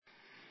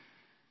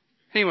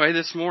Anyway,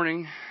 this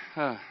morning,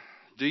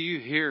 do you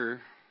hear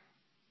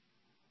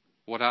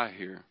what I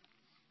hear?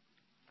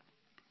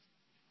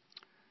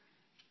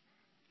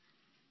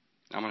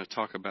 I'm going to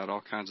talk about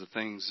all kinds of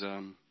things.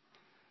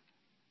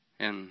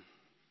 And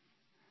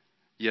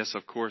yes,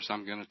 of course,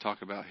 I'm going to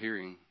talk about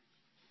hearing.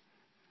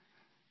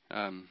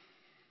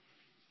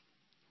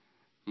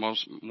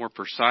 More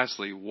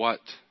precisely, what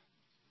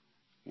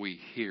we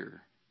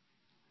hear.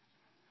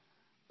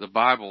 The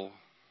Bible,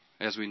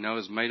 as we know,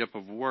 is made up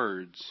of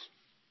words.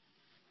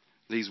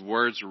 These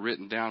words were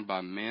written down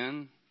by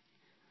men.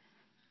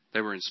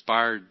 They were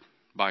inspired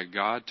by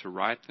God to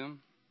write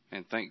them.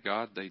 And thank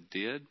God they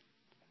did.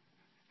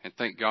 And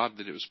thank God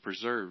that it was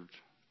preserved.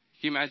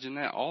 Can you imagine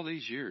that? All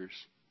these years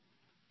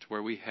to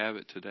where we have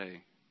it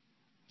today.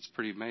 It's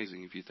pretty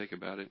amazing if you think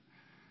about it.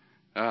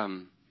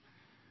 In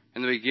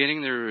the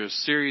beginning, there was a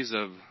series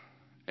of,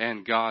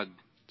 and God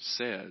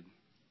said,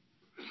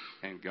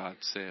 and God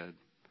said.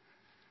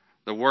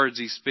 The words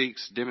He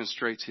speaks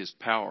demonstrates His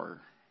power.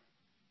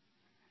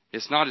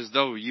 It's not as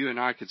though you and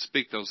I could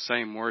speak those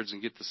same words and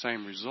get the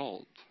same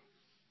result.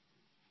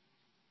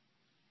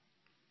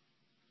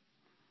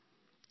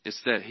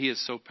 It's that He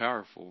is so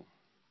powerful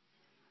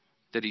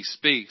that He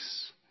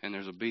speaks and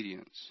there's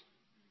obedience.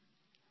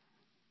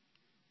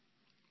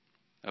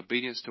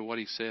 Obedience to what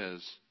He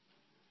says.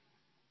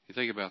 You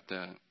think about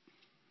that.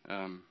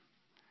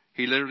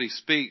 He literally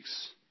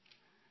speaks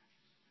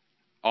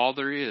all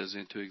there is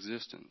into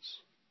existence.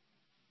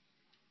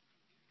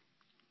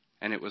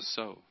 And it was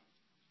so.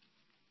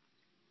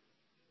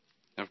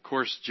 And of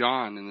course,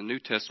 John in the New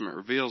Testament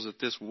reveals that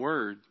this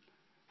word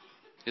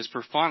is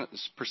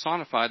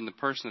personified in the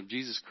person of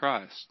Jesus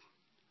Christ.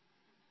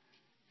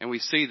 And we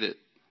see that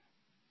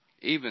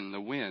even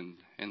the wind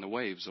and the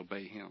waves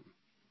obey Him.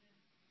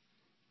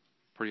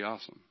 Pretty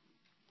awesome.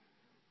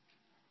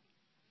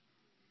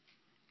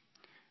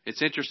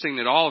 It's interesting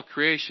that all of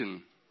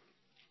creation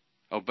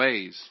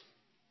obeys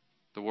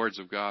the words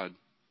of God.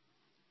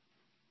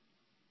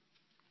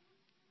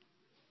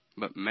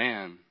 But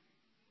man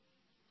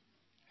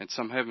and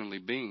some heavenly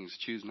beings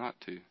choose not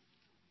to.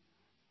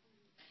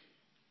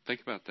 Think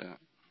about that.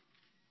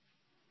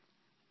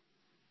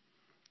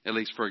 At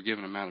least for a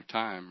given amount of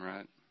time,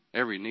 right?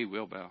 Every knee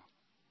will bow.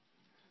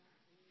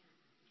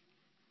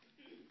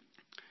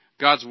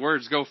 God's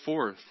words go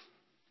forth.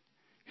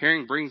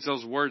 Hearing brings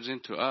those words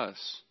into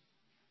us.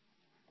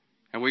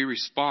 And we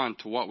respond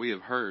to what we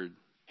have heard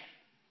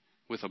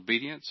with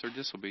obedience or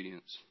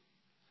disobedience.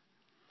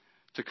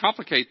 To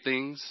complicate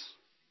things,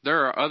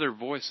 there are other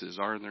voices,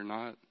 are there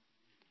not?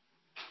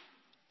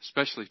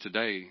 Especially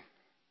today,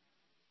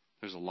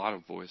 there's a lot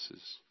of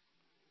voices.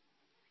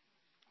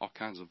 All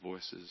kinds of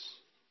voices.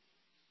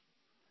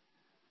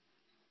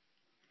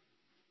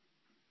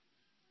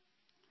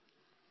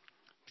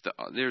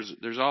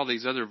 There's all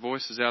these other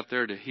voices out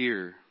there to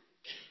hear.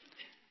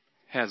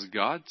 Has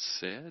God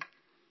said?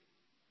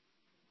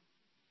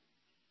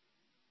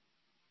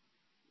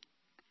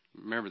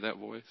 Remember that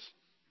voice?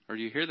 Or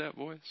do you hear that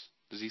voice?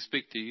 Does He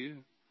speak to you?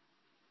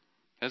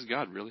 Has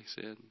God really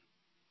said?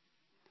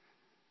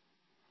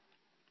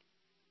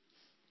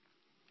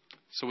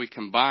 So we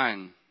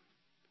combine,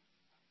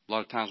 a lot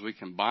of times we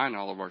combine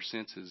all of our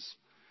senses.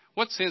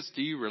 What sense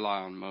do you rely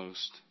on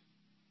most?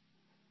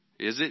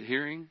 Is it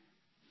hearing?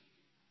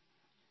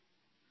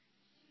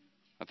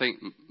 I think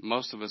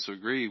most of us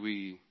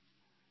agree.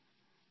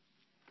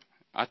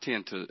 I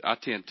tend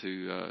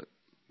to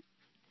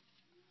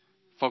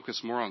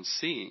focus more on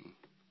seeing.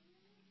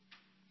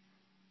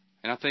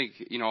 And I think,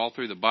 all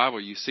through the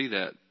Bible you see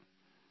that.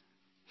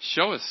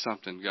 Show us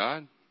something,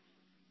 God.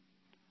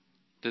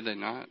 Did they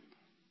not?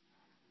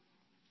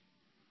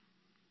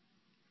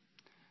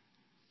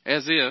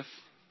 As if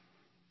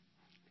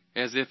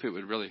it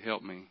would really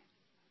help me.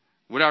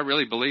 Would I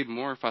really believe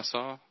more if I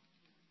saw?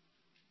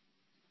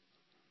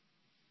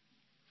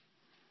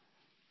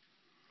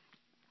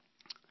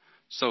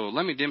 So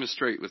let me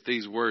demonstrate with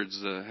these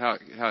words how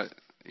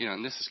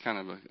and this is kind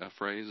of a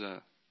phrase.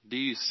 Do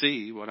you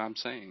see what I'm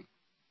saying?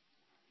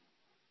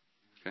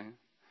 Okay.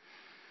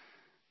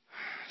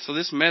 So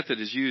this method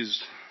is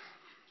used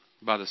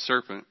by the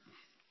serpent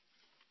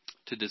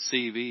to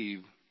deceive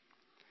Eve.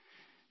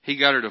 He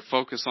got her to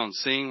focus on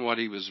seeing what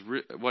he was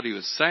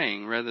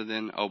saying rather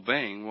than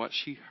obeying what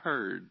she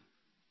heard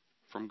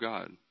from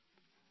God.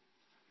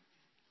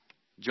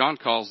 John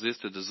calls this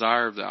the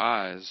desire of the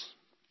eyes.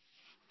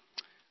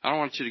 I don't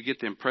want you to get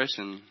the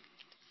impression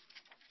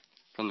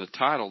from the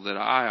title that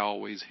I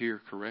always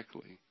hear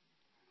correctly.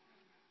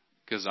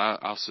 Because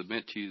I'll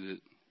submit to you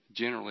that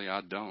generally I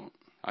don't.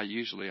 I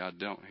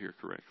don't hear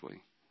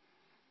correctly.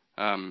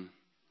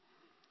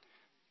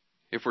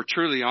 If we're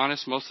truly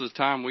honest, most of the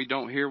time we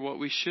don't hear what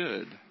we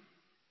should.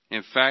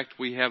 In fact,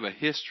 we have a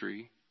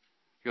history.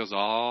 It goes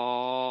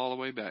all the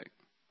way back,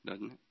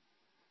 doesn't it?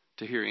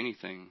 To hear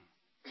anything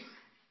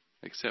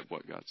except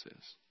what God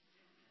says.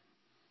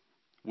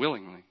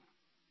 Willingly.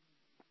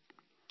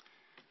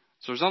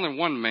 So there's only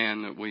one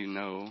man that we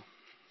know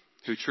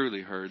who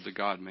truly heard, the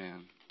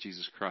God-man,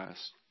 Jesus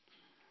Christ.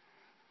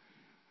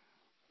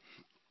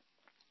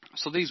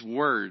 So these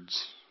words,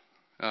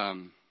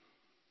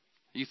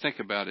 you think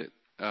about it.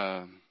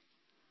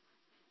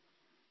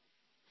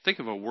 Think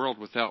of a world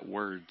without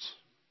words.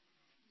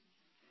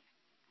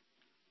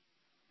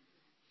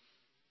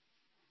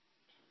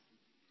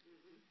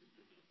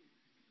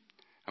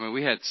 I mean,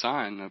 we had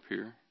sign up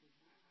here.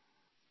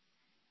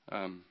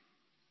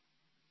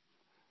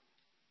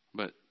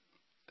 But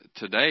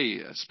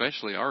today,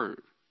 especially our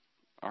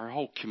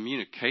whole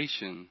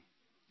communication,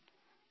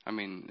 I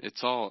mean,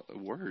 it's all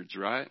words,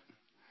 right?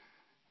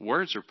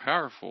 Words are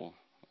powerful.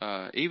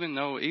 Even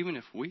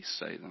if we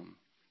say them,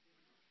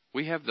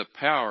 we have the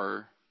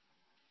power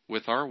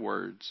with our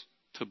words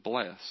to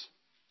bless.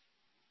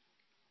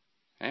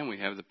 And we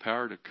have the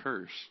power to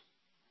curse.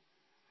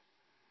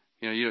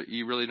 You know,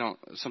 you really don't,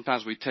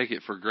 sometimes we take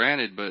it for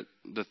granted, but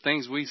the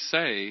things we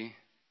say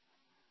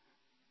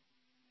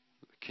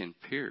can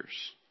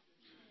pierce,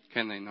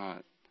 can they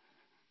not?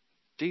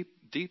 Deep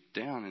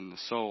down in the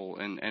soul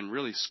and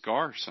really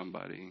scar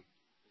somebody.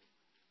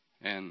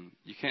 And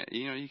you can't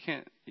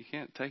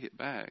take it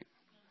back.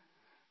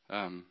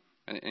 And,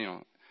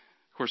 of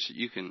course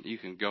you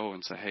can go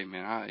and say, hey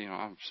man,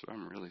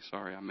 I'm really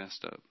sorry I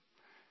messed up.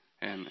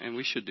 And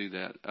we should do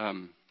that.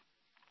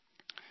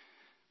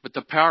 But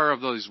the power of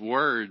those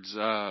words,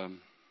 you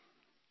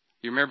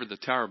remember the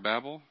Tower of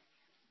Babel?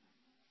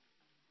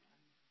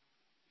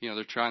 You know,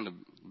 they're trying to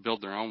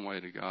build their own way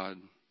to God.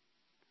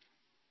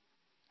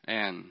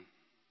 And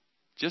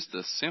just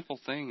the simple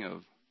thing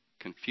of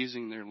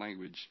confusing their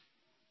language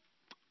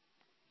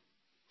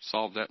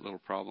solved that little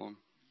problem.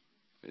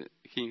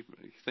 Can you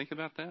think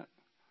about that?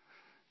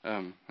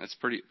 That's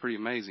pretty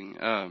amazing.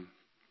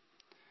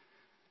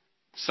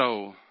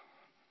 So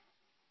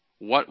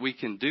what we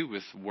can do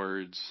with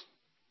words,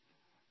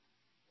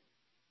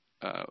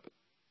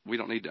 we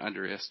don't need to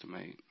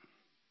underestimate,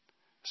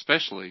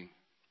 especially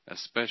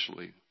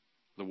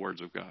the words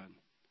of God.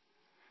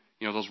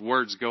 You know, those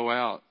words go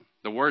out.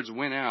 The words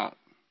went out.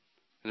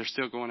 And they're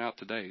still going out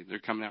today. They're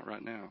coming out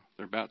right now.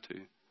 They're about to.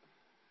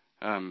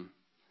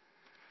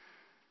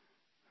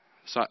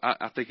 So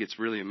I think it's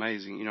really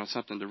amazing. You know,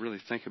 something to really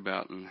think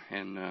about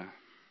and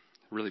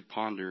really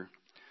ponder.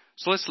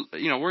 So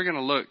we're going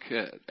to look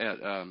at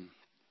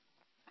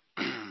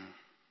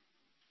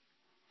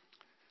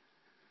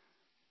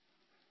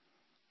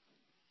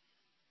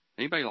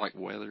anybody like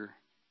weather,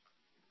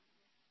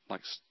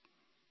 like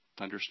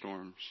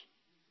thunderstorms?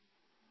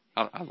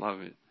 I love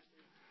it.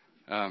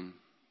 I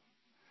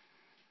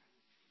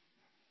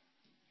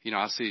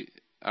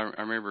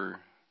remember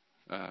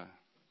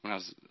when I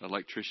was an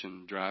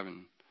electrician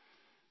driving,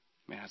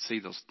 man, I'd see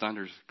those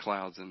thunder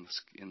clouds in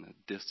the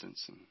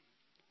distance and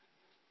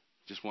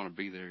just want to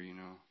be there, you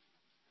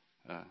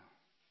know.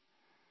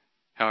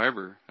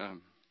 However, I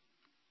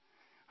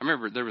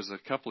remember there was a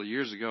couple of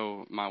years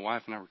ago, my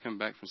wife and I were coming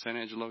back from San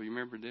Angelo. You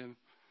remember, Deb?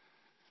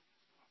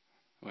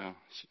 Well,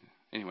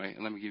 anyway,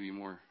 let me give you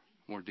more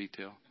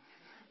detail.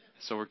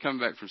 So we're coming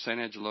back from San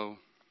Angelo,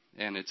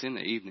 and it's in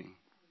the evening.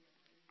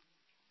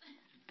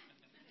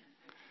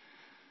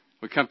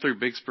 We come through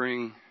Big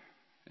Spring,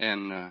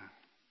 and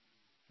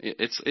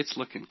it's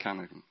looking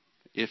kind of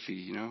iffy,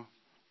 you know.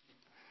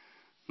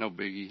 No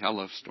biggie. I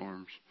love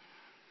storms.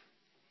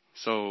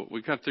 So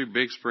we come through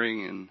Big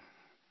Spring, and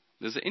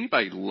does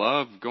anybody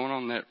love going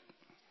on that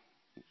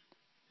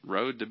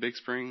road to Big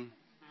Spring?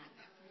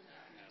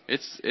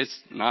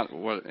 It's not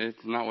what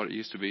it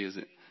used to be, is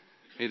it?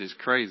 It is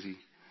crazy.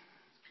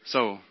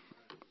 So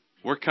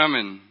we're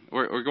going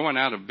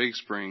out of Big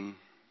Spring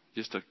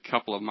just a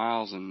couple of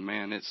miles, and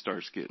man, it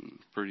starts getting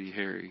pretty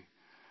hairy.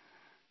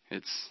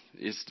 It's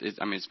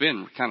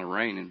been kind of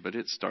raining, but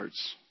it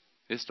starts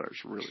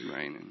really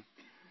raining.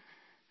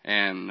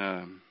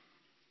 And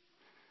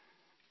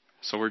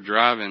so we're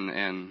driving,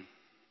 and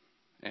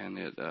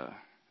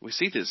we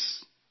see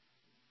this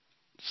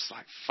just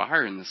like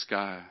fire in the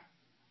sky.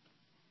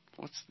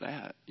 What's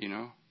that, you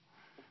know?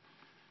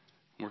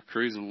 We're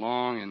cruising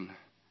along,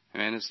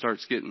 and it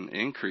starts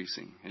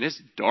increasing. And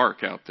it's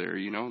dark out there,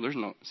 you know.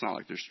 It's not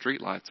like there's street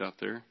lights out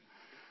there.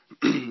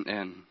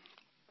 And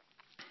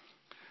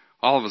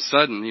all of a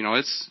sudden, you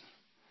know,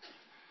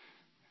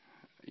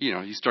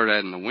 you start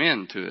adding the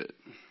wind to it.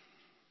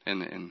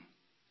 And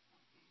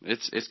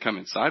it's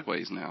coming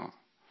sideways now.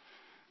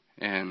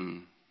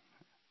 And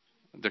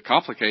to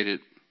complicate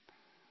it,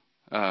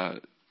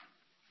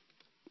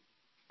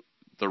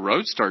 the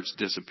road starts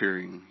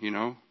disappearing, you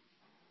know.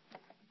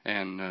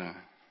 And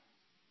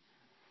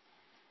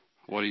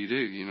what do?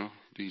 You know,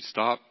 do you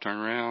stop, turn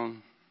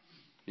around?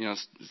 You know,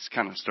 it's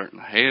kind of starting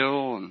to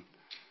hail,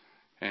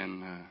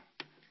 and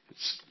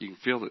you can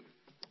feel it,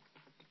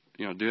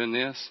 you know, doing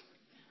this.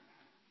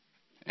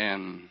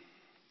 And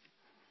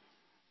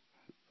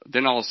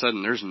then all of a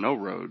sudden, there's no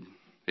road.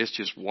 It's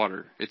just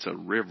water. It's a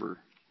river.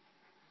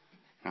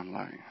 I'm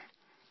like,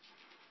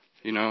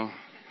 you know,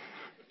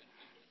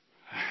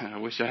 I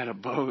wish I had a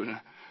boat.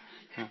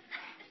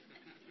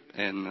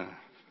 And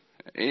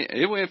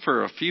it went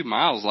for a few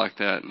miles like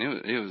that, and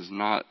it was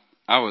not.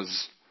 I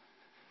was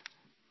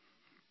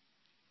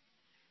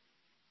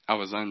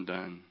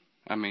undone.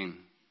 I mean,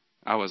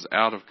 I was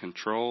out of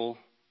control.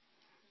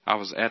 I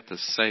was at the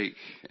sake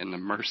and the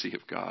mercy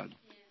of God.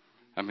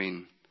 I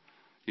mean,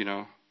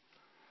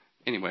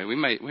 anyway,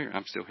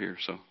 I'm still here,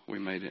 so we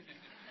made it.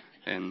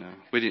 And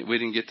we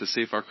didn't get to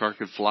see if our car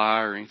could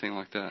fly or anything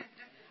like that.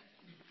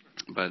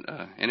 But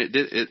and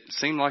it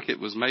seemed like it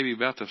was maybe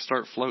about to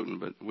start floating,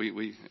 but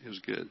it was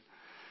good.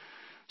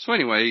 So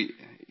anyway,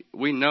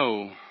 we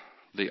know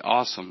the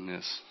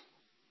awesomeness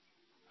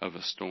of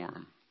a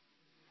storm.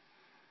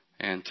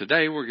 And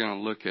today we're going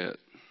to look at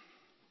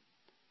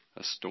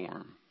a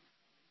storm.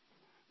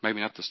 Maybe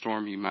not the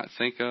storm you might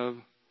think of.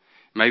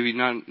 Maybe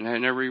not. I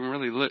never even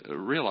really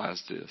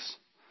realized this.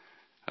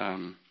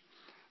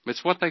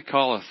 It's what they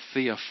call a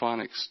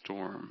theophanic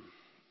storm.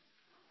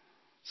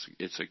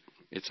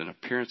 It's an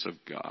appearance of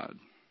God.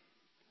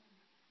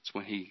 It's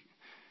when He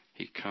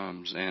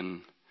comes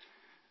and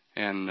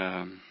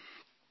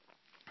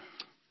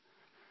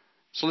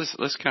so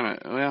let's kind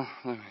of let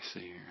me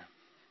see here.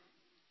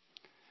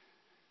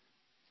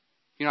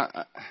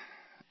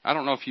 I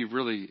don't know if you've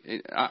really.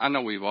 I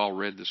know we've all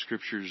read the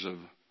scriptures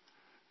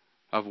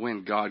of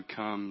when God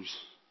comes,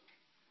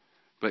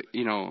 but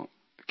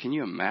can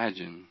you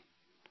imagine?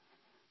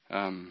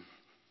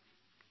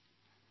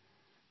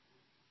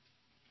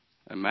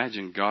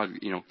 Imagine God,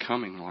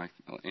 coming like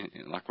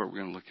what we're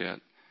going to look at.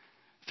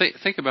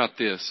 Think about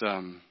this.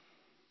 I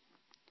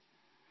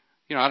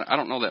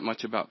don't know that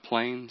much about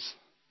planes.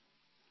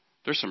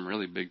 There's some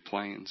really big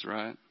planes,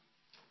 right?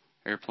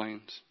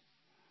 Airplanes.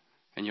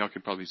 And y'all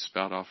could probably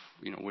spout off,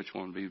 which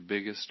one would be the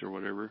biggest or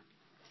whatever.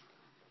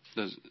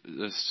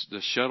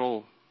 The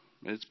shuttle,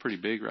 it's pretty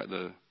big, right?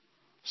 The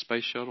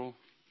space shuttle.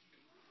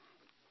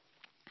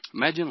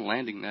 Imagine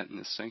landing that in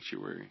this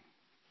sanctuary.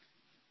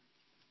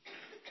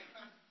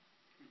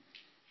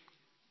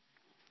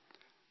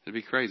 It'd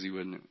be crazy,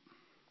 wouldn't it?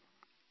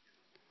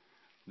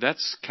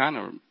 That's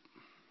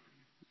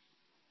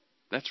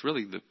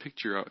really the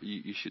picture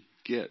you should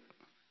get.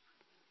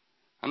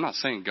 I'm not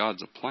saying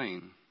God's a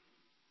plane,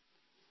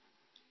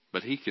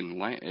 but He can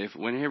land.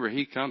 Whenever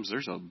He comes,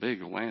 there's a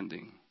big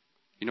landing.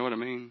 You know what I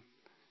mean?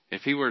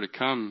 If He were to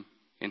come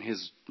in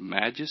His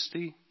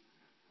majesty,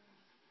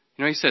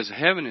 He says,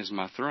 "Heaven is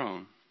my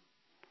throne,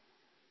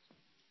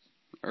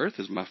 earth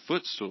is my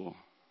footstool.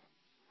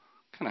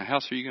 What kind of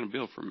house are you going to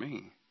build for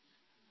me?"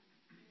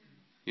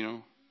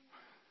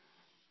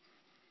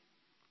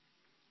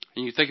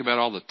 And you think about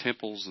all the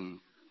temples and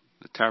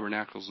the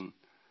tabernacles, and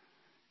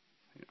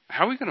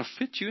how are we going to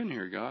fit you in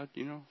here, God?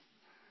 And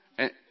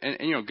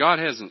God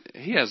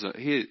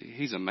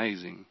He's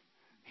amazing.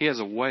 He has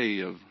a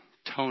way of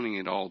toning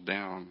it all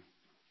down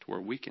to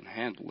where we can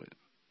handle it.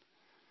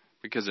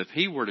 Because if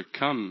He were to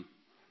come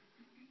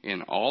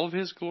in all of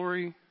His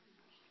glory,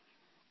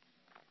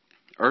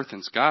 earth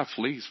and sky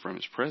flees from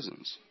His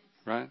presence,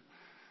 right?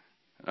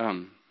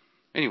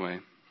 Anyway,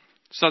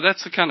 so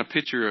that's the kind of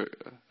picture.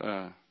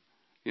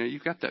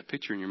 You've got that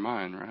picture in your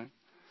mind, right?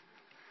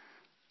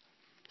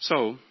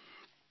 So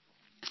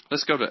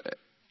let's go to.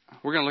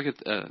 We're going to look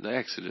at the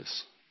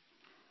Exodus.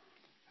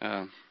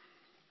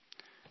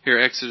 Here,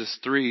 Exodus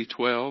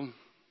 3:12.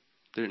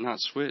 Did it not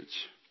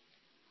switch?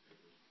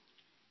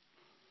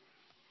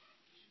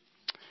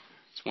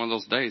 It's one of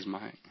those days,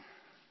 Mike.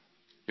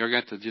 You're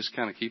going to just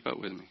kind of keep up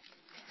with me.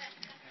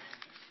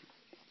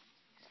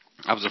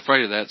 I was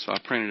afraid of that, so I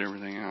printed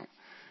everything out.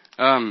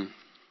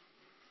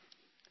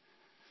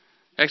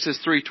 Exodus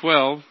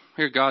 3:12.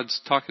 Here, God's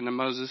talking to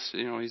Moses.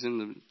 He's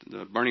in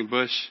the burning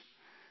bush,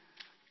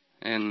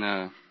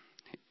 and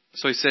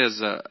so He says,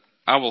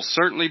 "I will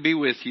certainly be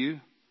with you,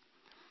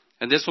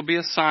 and this will be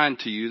a sign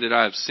to you that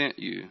I have sent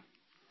you.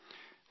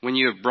 When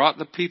you have brought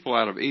the people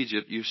out of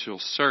Egypt, you shall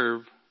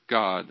serve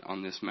God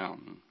on this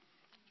mountain."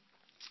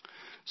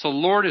 So the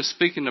Lord is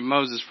speaking to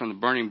Moses from the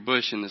burning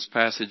bush in this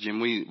passage, and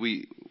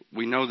we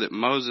know that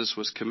Moses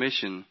was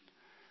commissioned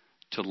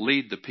to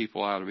lead the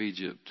people out of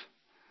Egypt.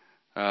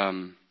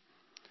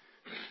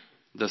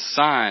 The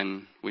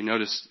sign we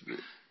notice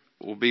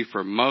will be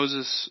for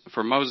Moses.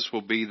 For Moses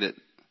will be that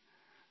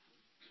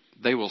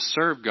they will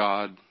serve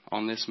God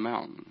on this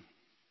mountain.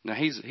 Now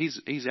he's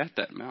at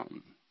that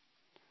mountain.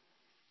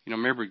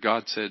 Remember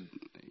God said,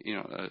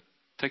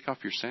 take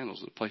off your sandals.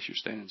 The place you're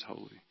standing is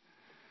holy.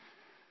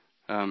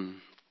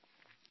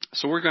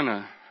 So we're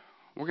gonna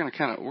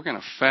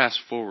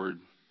fast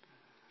forward.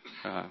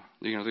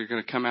 They're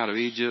gonna come out of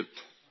Egypt.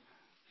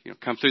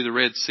 Come through the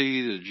Red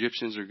Sea. The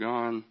Egyptians are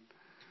gone.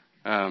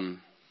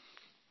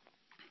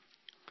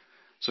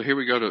 So here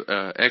we go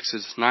to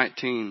Exodus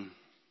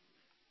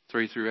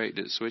 19:3-8.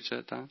 Did it switch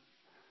that time?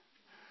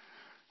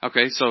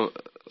 Okay, so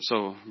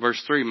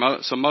verse 3.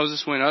 So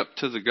Moses went up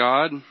to the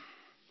God,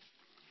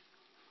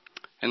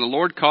 and the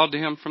Lord called to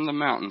him from the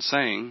mountain,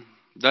 saying,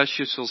 "Thus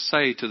you shall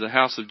say to the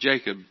house of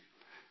Jacob,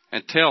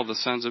 and tell the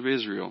sons of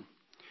Israel,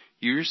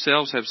 you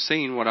yourselves have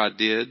seen what I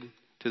did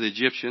to the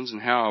Egyptians,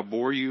 and how I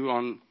bore you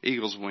on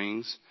eagle's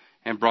wings,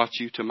 and brought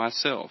you to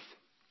myself.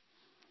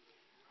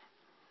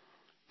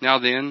 Now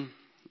then,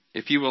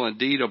 if you will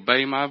indeed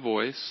obey my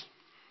voice,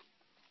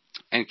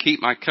 and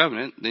keep my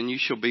covenant, then you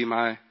shall be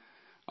my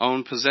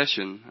own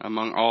possession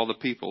among all the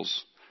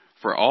peoples,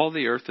 for all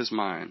the earth is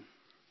mine.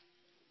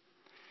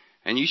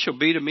 And you shall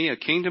be to me a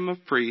kingdom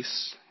of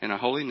priests and a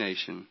holy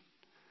nation.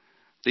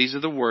 These are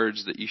the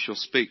words that you shall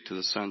speak to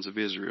the sons of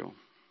Israel.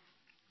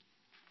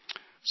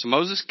 So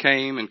Moses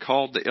came and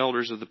called the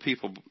elders of the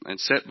people and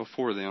set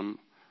before them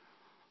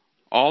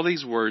all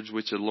these words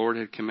which the Lord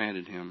had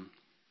commanded him.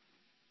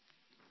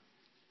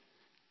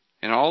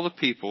 And all the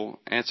people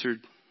answered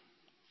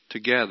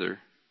together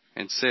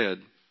and said,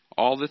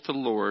 all that the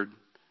Lord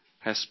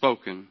has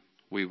spoken,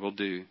 we will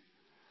do.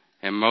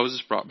 And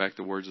Moses brought back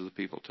the words of the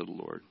people to the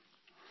Lord.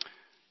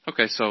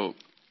 Okay, so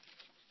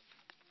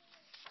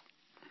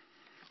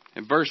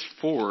in verse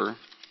 4, let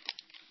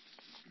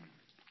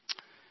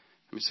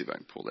me see if I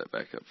can pull that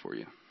back up for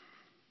you.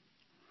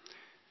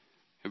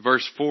 In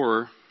verse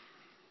 4,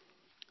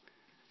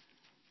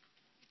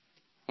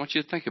 I want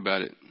you to think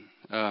about it.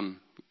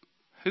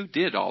 Who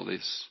did all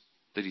this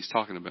that he's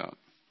talking about?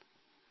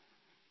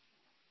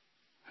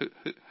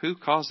 Who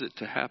caused it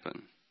to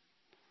happen?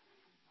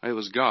 It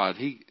was God.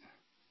 He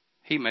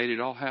made it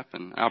all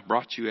happen. I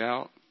brought you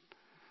out.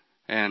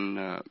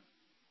 And,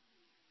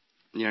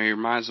 he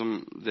reminds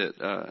them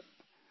that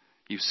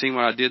you've seen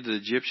what I did to the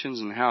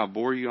Egyptians and how I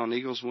bore you on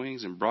eagle's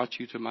wings and brought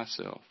you to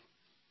myself.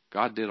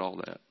 God did all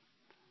that.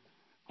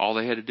 All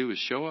they had to do was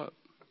show up.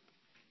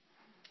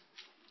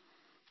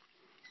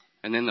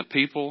 And then the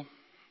people,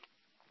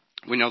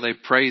 we know they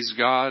praised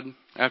God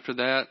after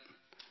that.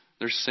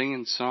 They're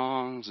singing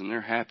songs and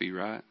they're happy,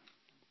 right?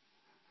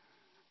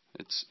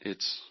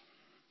 It's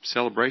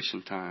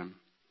celebration time.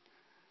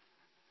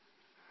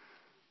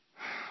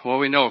 Well,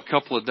 we know a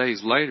couple of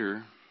days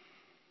later,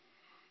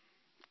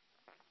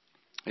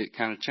 it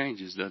kind of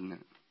changes, doesn't it?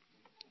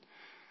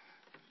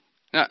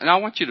 Now I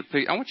want you to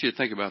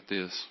think about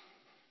this.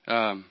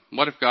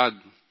 What if God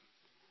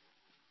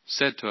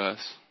said to us,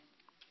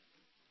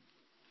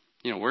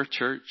 we're a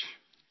church.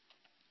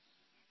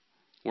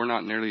 We're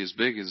not nearly as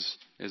big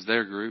as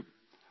their group.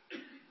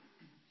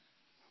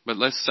 But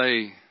let's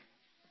say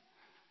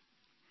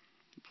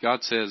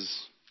God says,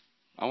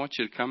 I want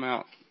you to come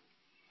out.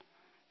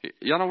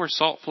 Y'all know where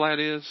Salt Flat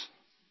is?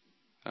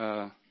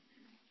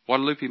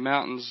 Guadalupe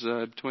Mountains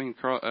between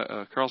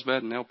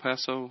Carlsbad and El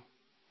Paso.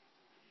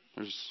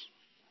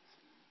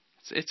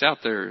 It's out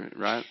there,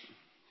 right?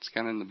 It's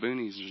kind of in the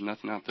boonies. There's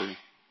nothing out there.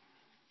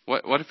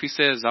 What if he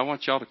says, I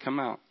want y'all to come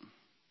out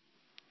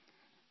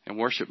and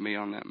worship me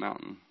on that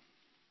mountain?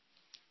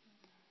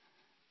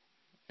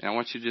 And I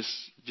want you to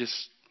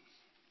just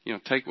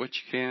take what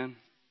you can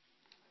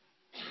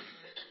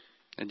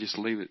and just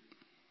leave it.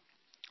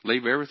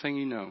 Leave everything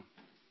you know.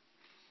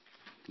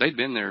 They'd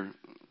been there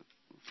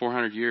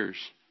 400 years.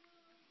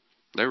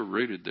 They were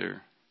rooted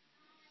there.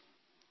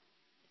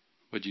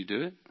 Would you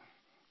do it?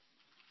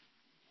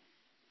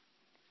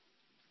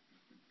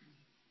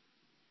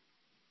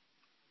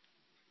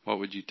 What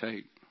would you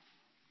take?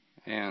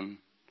 And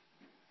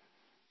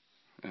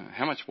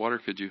how much water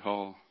could you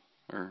haul?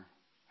 Or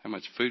how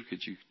much food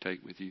could you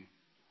take with you?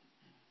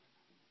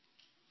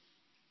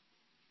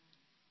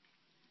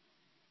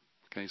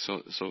 Okay,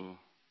 so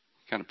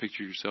kind of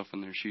picture yourself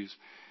in their shoes.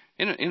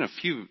 In a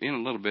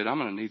little bit, I'm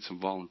going to need some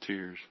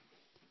volunteers.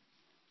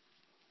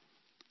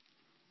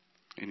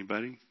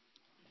 Anybody?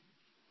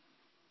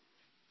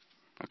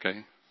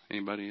 Okay.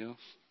 Anybody else?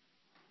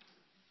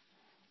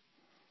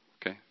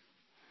 Okay.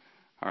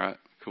 All right.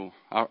 Cool.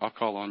 I'll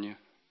call on you.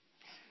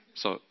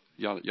 So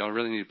y'all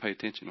really need to pay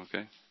attention.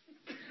 Okay.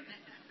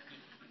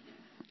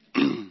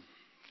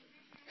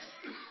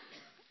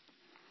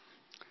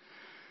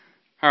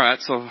 All right.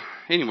 So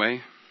anyway,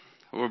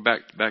 we're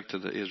back to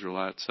the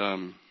Israelites.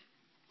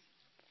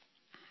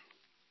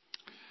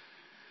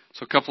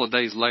 So a couple of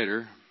days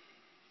later,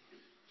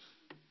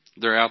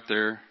 they're out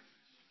there,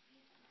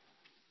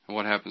 and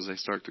what happens? They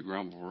start to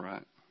grumble,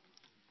 right?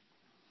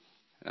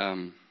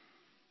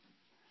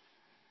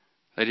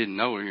 They didn't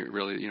know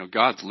really.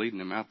 God's leading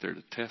them out there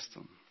to test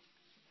them.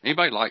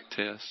 Anybody like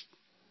tests?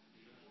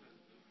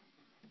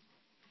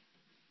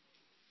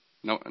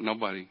 No,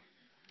 nobody.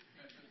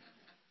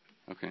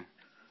 Okay.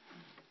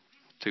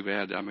 Too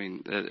bad. I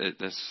mean,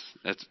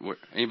 that's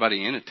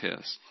anybody in a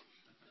test.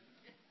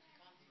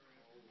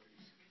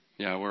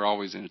 Yeah, we're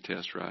always in a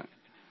test, right?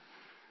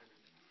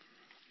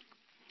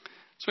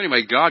 So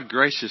anyway, God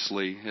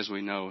graciously, as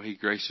we know, He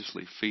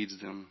graciously feeds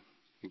them.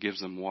 He gives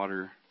them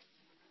water,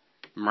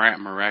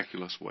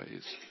 miraculous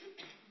ways.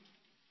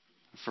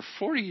 For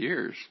 40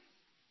 years,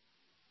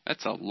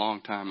 that's a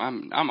long time.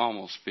 I'm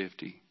almost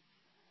 50.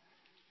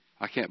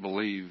 I can't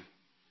believe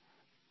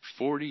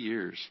 40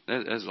 years.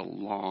 That is a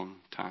long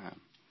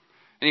time.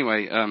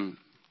 Anyway,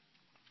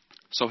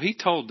 so He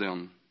told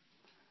them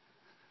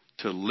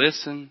to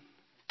listen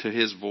to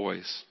His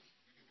voice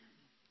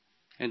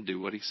and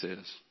do what He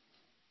says.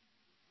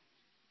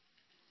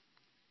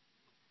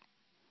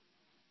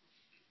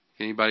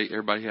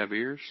 Everybody have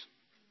ears?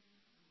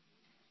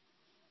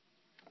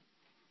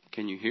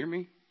 Can you hear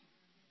me?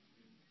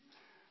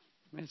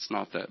 It's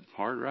not that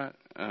hard, right?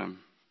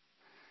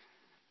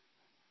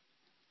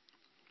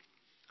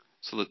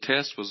 So the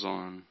test was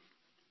on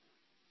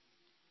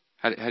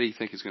How do you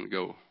think it's going to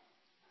go?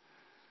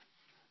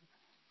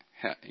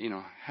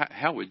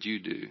 How would you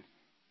do?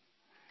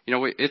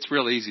 It's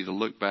real easy to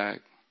look back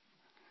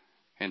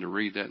and to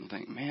read that and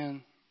think,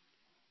 man,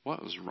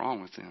 what was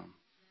wrong with them?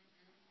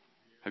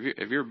 Have you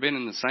ever been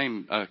in the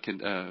same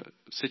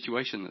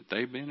situation that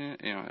they've been in?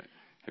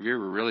 Have you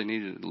ever really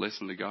needed to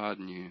listen to God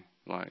and you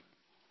like?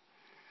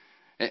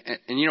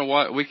 And you know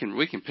what? We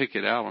can pick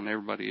it out on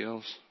everybody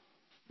else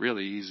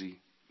really easy.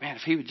 Man,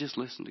 if he would just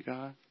listen to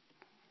God,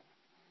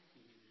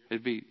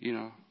 it'd be,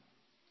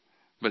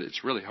 But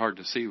it's really hard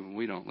to see when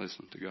we don't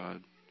listen to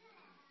God.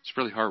 It's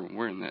really hard when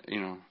we're in that,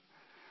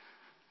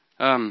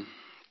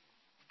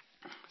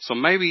 So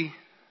maybe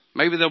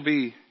they'll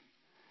be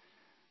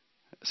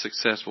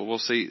successful. We'll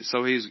see.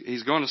 So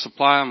he's going to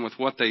supply them with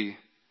what they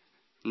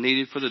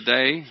needed for the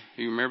day.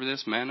 You remember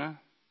this, manna?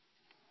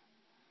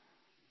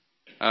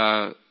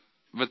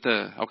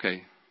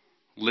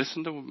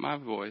 Listen to my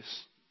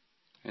voice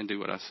and do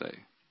what I say.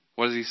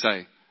 What does he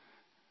say?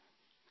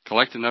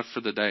 Collect enough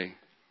for the day,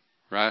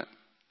 right?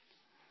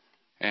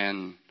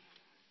 And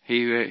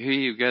he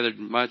who gathered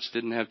much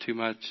didn't have too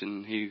much,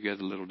 and he who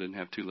gathered little didn't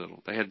have too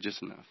little. They had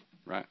just enough,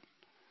 right?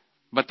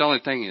 But the only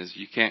thing is,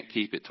 you can't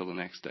keep it till the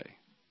next day.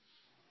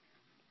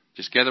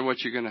 Just gather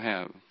what you're going to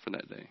have for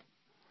that day.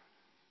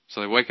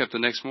 So they wake up the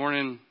next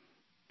morning,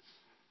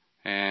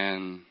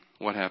 and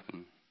what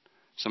happened?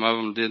 Some of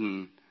them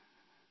didn't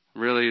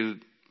really.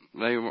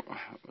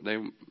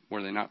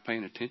 Were they not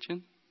paying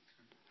attention?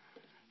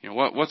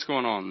 What's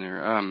going on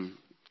there?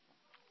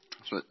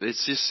 So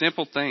it's just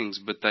simple things,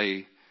 but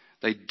they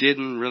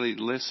didn't really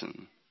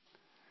listen,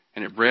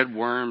 and it bred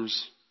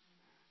worms,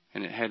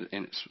 and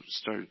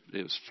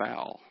it was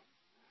foul.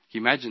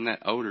 Can you imagine that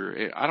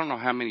odor? I don't know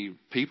how many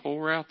people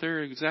were out there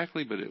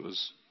exactly, but it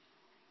was,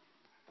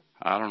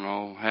 I don't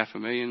know,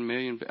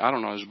 500,000. I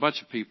don't know. There's a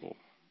bunch of people.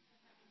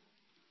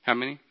 How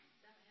many?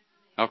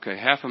 Okay,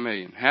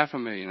 500,000.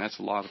 500,000. That's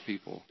a lot of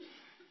people.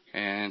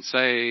 And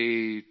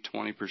say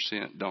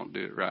 20% don't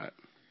do it right.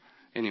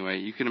 Anyway,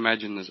 you can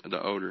imagine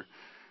the odor.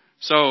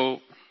 So,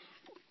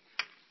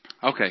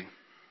 okay.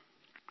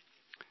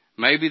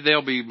 Maybe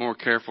they'll be more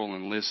careful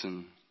and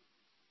listen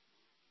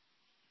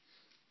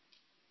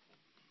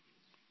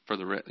for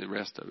the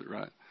rest of it,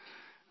 right?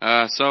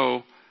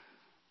 So,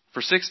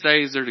 for 6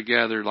 days they're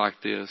together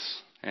like this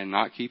and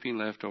not keeping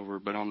leftover.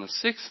 But on the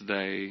 6th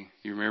day,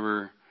 you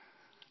remember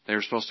they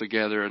were supposed to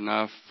gather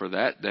enough for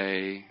that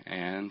day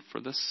and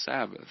for the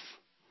Sabbath.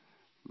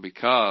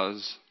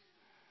 Because,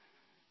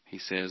 he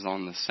says,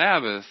 on the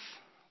Sabbath,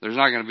 there's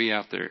not going to be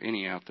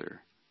any out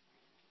there.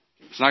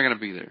 It's not going to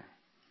be there.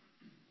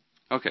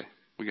 Okay,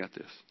 we got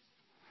this.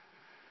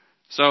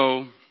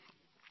 So,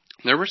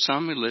 there were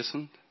some who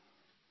listened,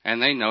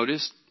 and they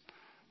noticed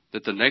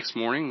that the next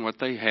morning what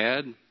they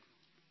had,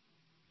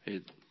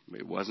 it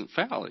wasn't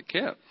foul, it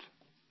kept.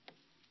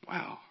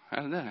 Wow,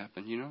 how did that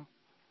happen,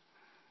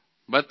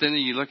 But then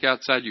you look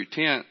outside your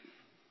tent,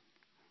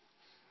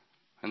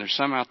 and there's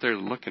some out there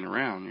looking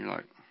around, and you're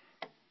like,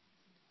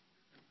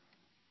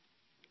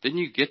 didn't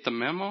you get the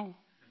memo?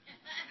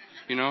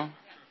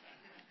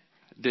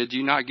 Did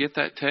you not get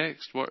that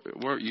text?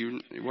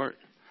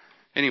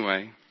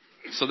 Anyway,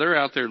 so they're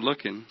out there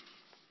looking.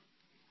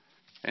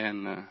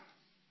 And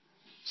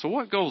so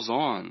what goes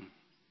on?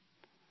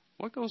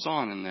 What goes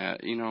on in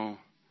that?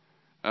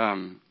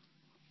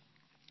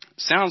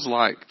 Sounds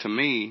like to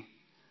me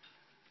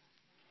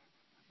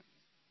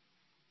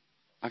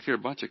like you're a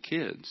bunch of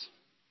kids.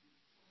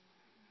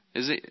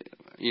 Is it?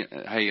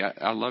 Hey,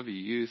 I love you,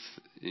 youth,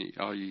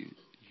 all you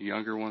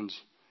younger ones.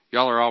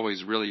 Y'all are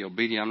always really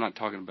obedient. I'm not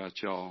talking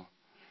about y'all.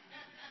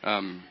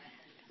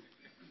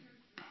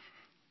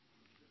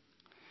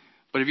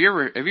 But have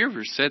you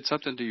ever said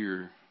something to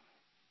your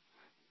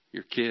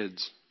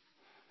kids?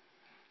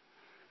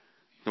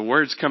 The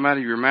words come out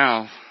of your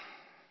mouth.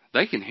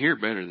 They can hear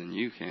better than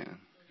you can.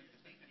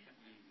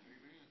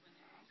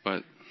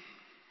 But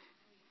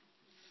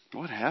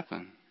what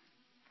happened?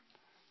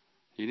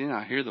 You did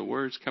not hear the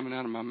words coming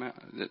out of my mouth.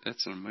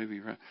 That's in a movie,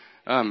 right?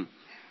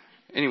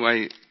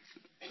 Anyway,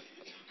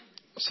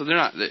 so they're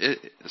not.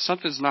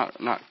 Something's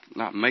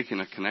not making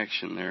a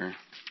connection there.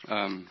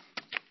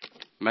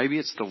 Maybe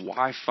it's the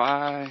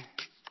Wi-Fi.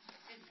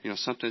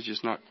 Something's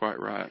just not quite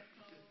right.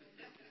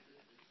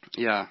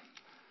 Yeah,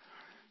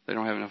 they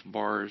don't have enough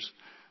bars.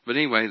 But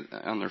anyway,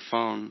 on their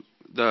phone,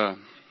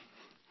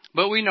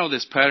 but we know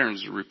this pattern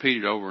is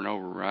repeated over and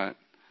over, right?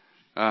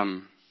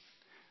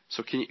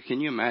 So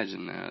can you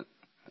imagine that?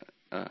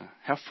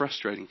 How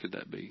frustrating could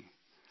that be?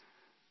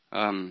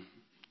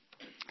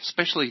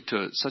 Especially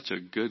to such a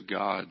good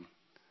God.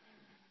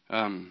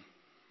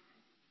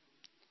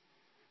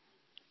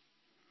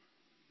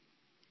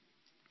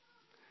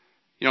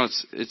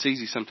 It's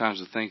easy sometimes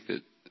to think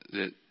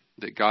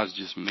that God's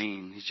just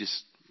mean. It's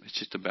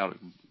just about a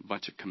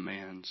bunch of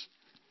commands.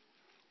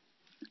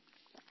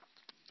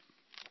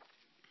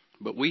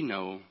 But we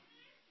know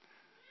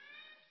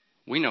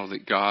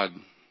that God,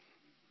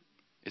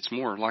 it's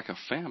more like a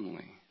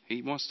family.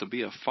 He wants to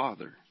be a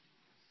father.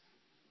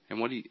 And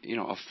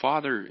a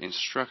father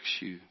instructs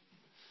you.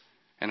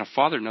 And a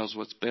father knows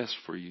what's best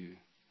for you.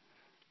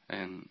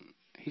 And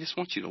he just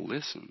wants you to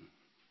listen,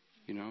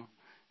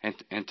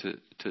 and to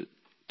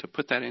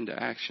put that into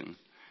action.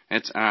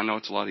 And I know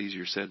it's a lot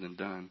easier said than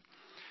done.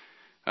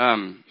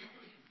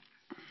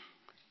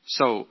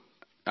 So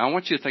I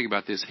want you to think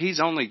about this. He's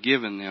only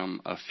given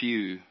them a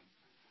few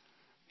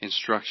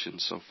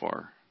instructions so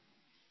far.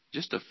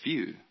 Just a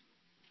few.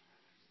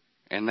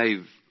 And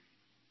they've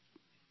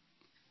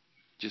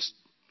just,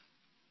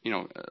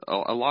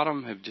 a lot of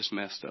them have just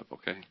messed up,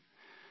 okay?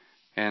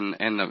 And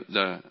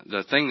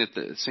the thing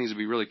that seems to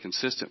be really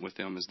consistent with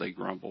them is they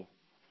grumble.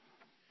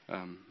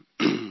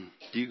 Do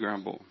you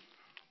grumble?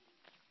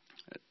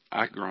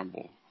 I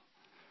grumble.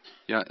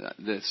 Yeah,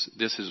 this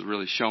has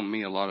really shown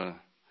me a lot of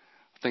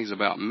things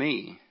about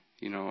me.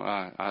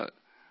 I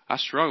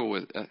struggle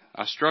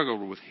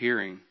with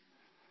hearing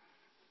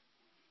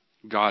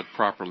God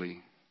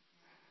properly.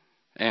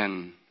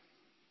 And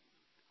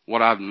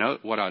what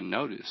I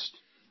noticed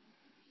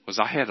was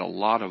I had a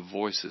lot of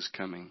voices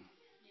coming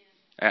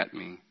at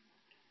me.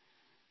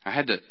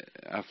 I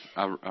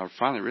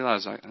finally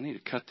realized I need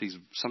to cut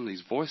some of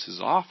these voices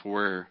off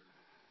where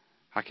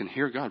I can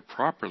hear God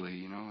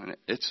properly, and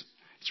it's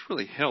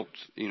really helped,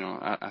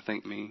 I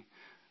think me.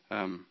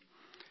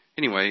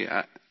 Anyway,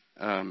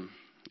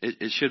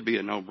 it should be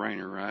a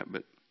no-brainer, right?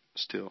 But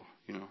still,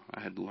 I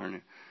had to learn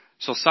it.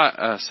 So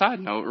side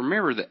note,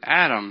 remember that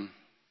Adam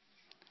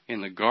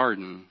in the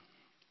garden,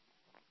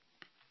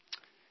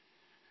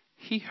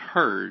 he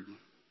heard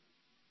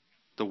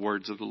the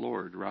words of the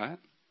Lord, right?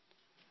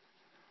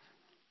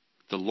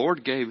 The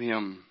Lord gave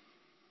him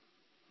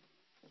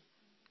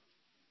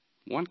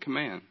one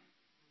command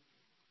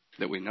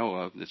that we know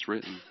of that's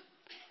written.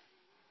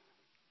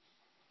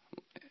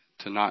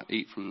 To not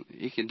eat from,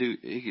 you can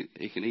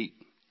eat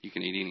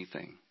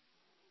anything,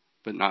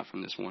 but not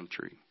from this one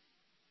tree.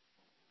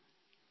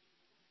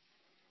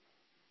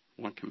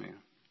 One command.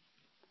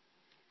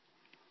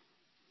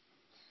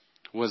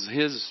 Was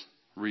his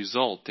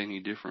result any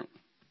different?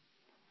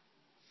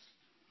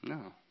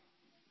 No.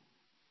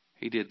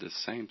 He did the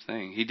same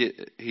thing. He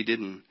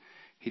didn't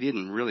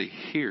really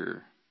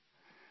hear.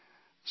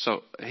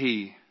 So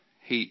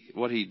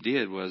what he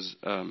did was,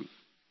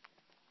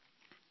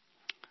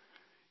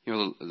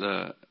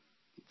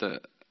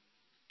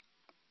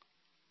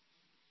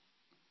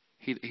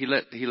 he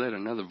let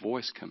another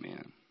voice come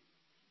in.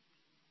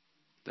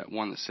 That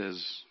one that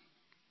says,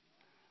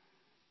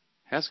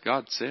 "Has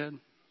God said?"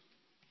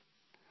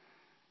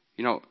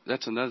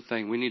 That's another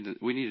thing we need to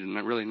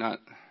really not.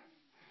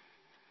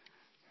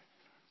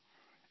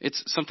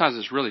 Sometimes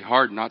it's really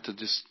hard not to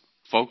just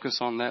focus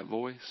on that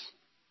voice,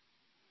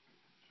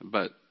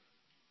 but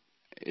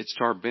it's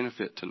to our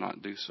benefit to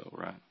not do so,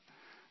 right?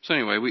 So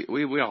anyway,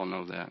 we all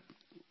know that.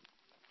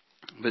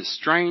 But it's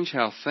strange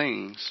how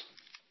things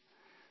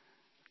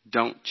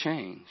don't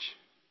change.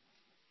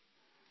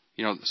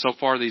 So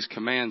far these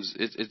commands,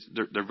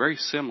 they're very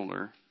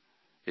similar.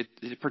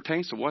 It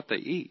pertains to what they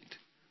eat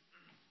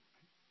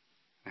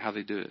and how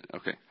they do it.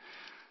 Okay.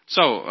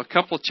 So a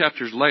couple of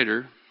chapters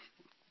later,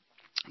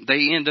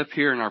 they end up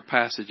here in our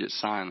passage at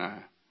Sinai.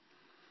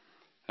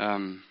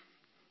 It's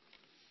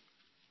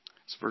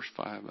verse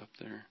 5 up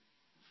there.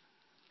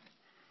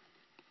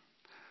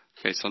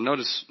 Okay, so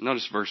notice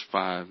verse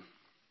 5.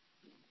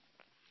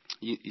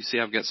 You see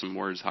I've got some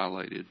words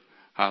highlighted.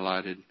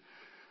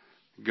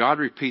 God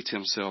repeats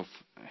himself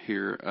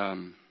here.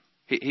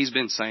 He's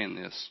been saying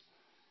this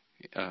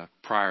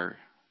prior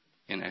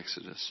in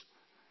Exodus.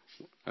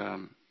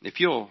 If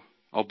you'll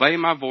obey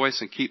my voice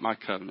and keep my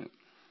covenant.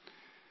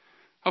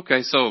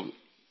 Okay, so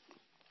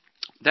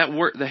that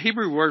word, the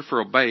Hebrew word for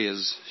obey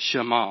is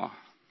shema.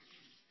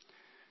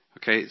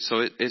 Okay,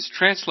 so it's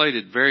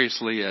translated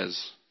variously as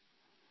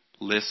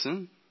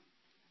listen,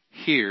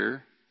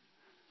 hear,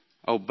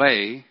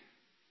 obey,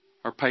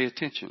 or pay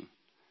attention.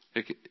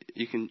 It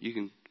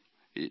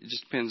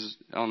just depends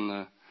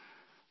on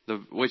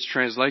the which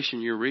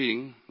translation you're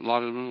reading. A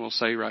lot of them will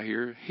say right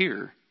here,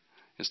 hear,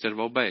 instead of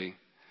obey.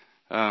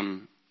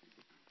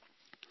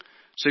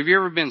 So have you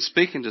ever been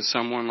speaking to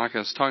someone like I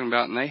was talking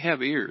about, and they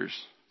have ears,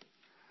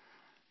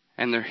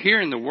 and they're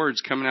hearing the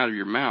words coming out of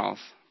your mouth,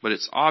 but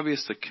it's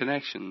obvious the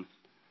connection.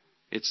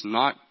 It's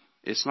not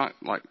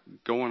like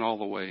going all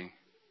the way,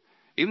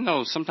 even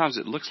though sometimes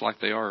it looks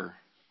like they are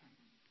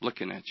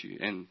looking at you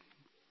and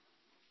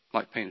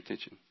like paying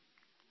attention.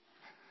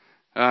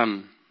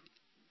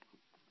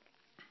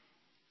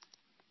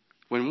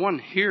 When one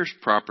hears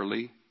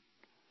properly,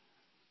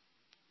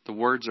 the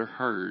words are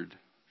heard.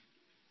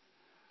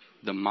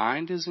 The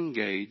mind is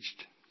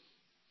engaged,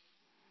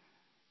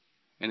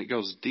 and it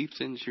goes deep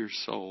into your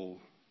soul.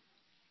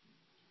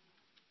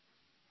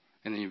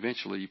 And then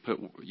eventually you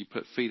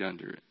put feet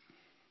under it,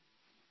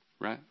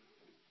 right?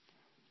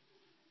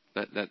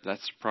 That's the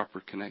proper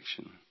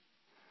connection.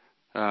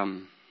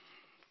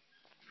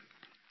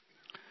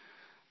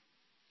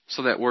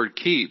 So that word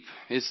keep,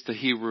 it's the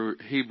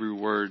Hebrew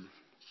word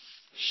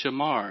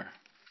shamar.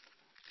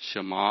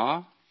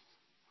 Shema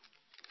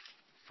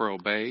for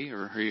obey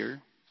or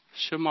hear.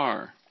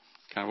 Shamar,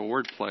 kind of a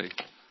word play.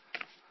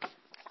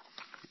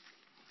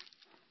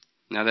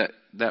 Now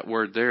that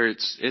word there,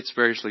 it's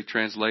variously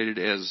translated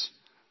as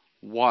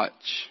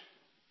watch,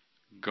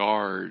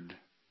 guard,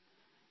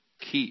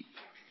 keep.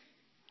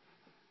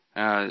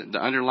 The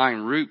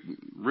underlying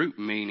root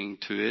meaning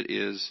to it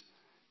is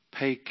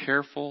pay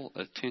careful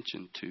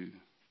attention to.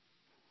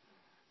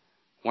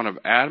 One of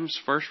Adam's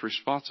first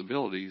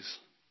responsibilities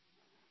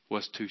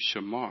was to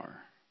shamar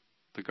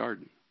the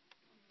garden.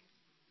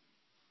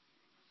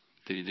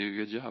 Did he do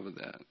a good job of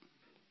that?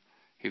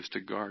 He was to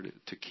guard it,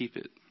 to keep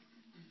it,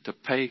 to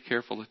pay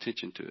careful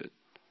attention to it.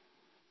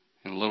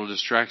 And a little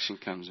distraction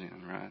comes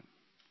in, right?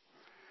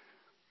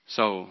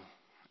 So,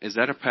 is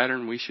that a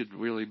pattern we should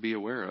really be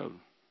aware of?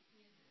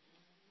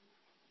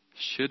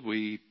 Should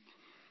we?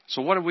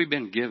 So what have we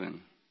been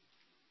given?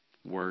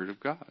 Word of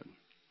God.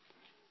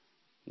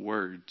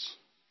 Words.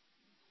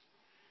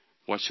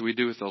 What should we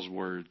do with those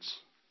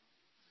words?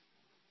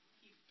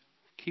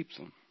 Keep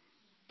them.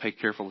 Pay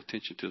careful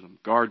attention to them.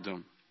 Guard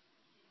them.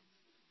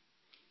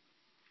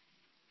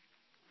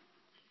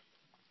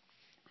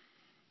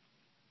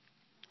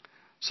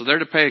 So they're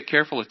to pay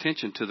careful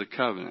attention to the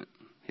covenant.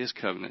 His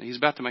covenant. He's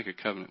about to make a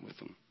covenant with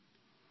them.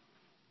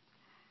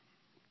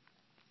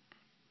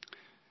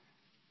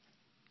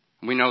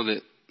 We know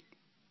that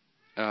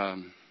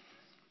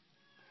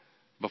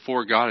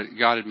before God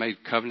had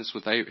made covenants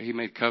with He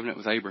made covenant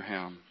with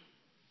Abraham.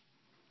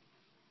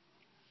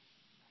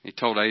 He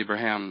told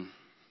Abraham,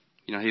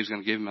 He was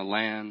going to give him a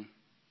land,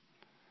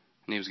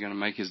 and He was going to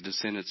make his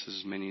descendants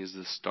as many as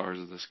the stars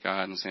of the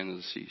sky and the sand of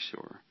the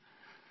seashore.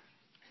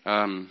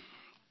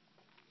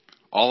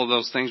 All of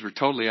those things were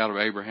totally out of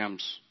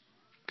Abraham's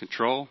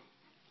control.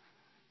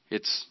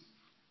 There's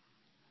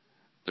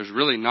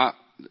really not.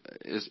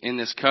 Is in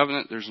this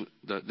covenant, there's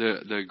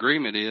the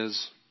agreement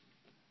is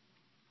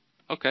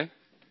okay.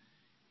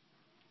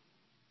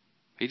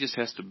 He just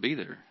has to be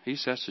there. He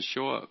just has to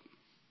show up.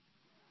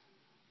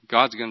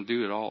 God's going to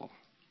do it all.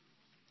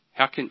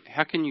 How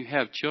can you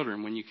have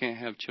children when you can't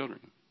have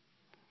children?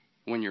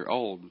 When you're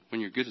old, when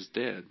you're good as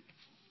dead.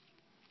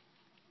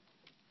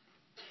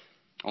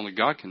 Only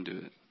God can do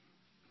it.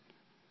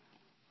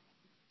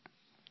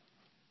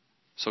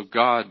 So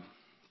God,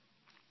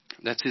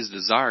 that's His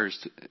desire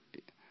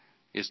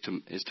is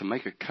to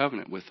make a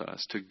covenant with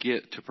us,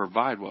 to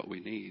provide what we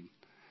need.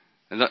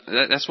 And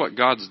that's what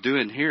God's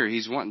doing here.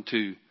 He's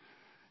wanting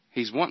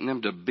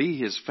them to be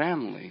His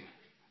family.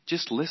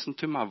 Just listen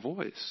to my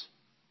voice.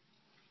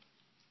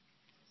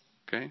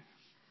 Okay?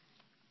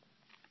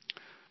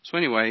 So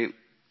anyway,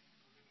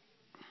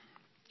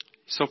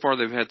 so far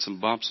they've had some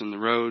bumps in the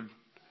road,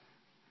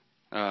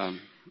 and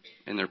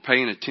they're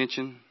paying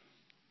attention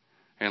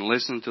and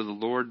listening to the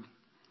Lord.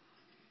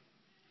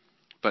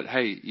 But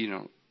hey,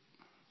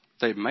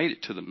 they've made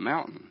it to the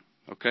mountain,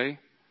 okay?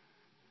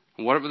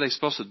 And what were they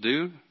supposed to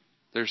do?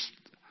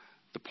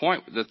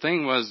 The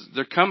thing was,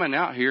 they're coming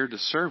out here to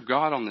serve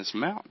God on this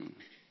mountain.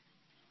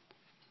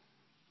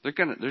 They're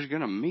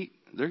gonna meet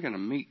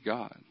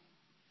God.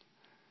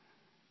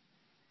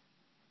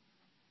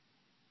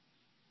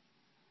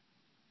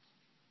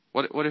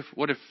 What if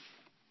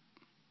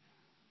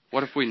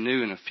we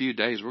knew in a few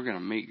days we're gonna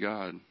meet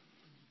God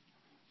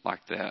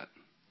like that?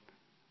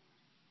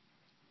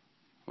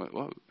 What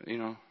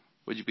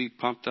would you be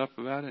pumped up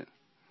about it?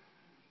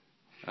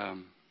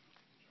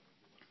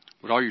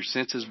 Would all your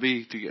senses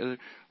be together?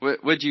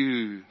 Would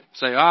you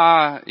say,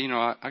 I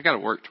got to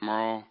work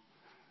tomorrow,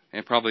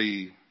 and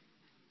probably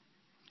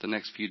the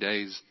next few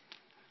days,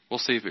 we'll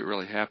see if it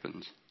really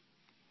happens.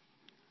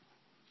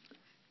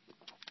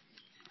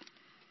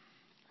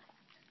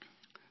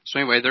 So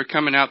anyway, they're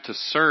coming out to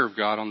serve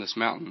God on this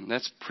mountain.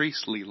 That's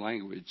priestly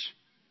language.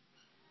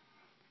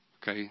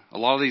 Okay, a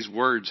lot of these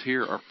words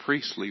here are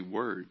priestly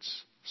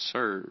words.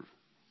 Serve,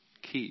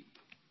 keep,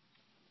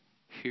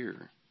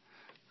 hear.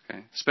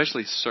 Okay,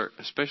 especially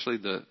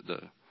the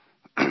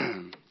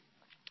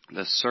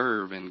the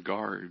serve and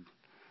guard.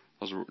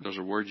 Those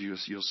are words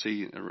you'll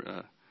see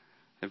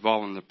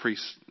involving the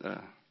priests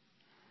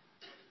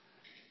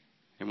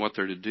and what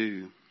they're to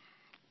do.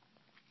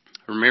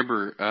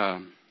 Remember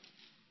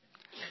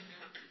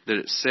that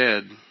it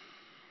said.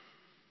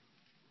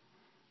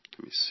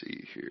 Let me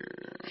see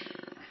here.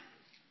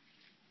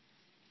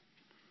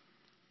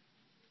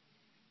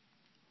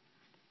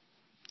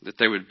 That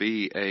they would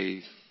be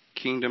a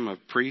kingdom of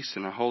priests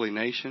and a holy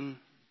nation.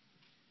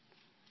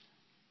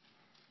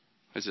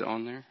 Is it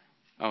on there?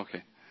 Oh,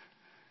 okay.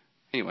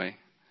 Anyway,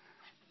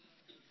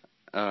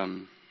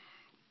 and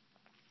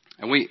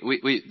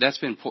we that's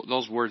been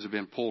those words have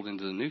been pulled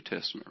into the New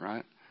Testament,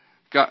 right?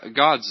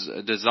 God's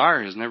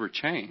desire has never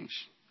changed.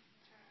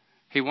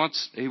 He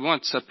wants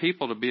a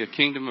people to be a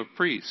kingdom of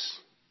priests.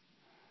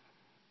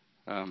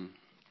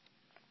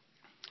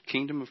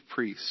 Kingdom of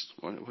priests.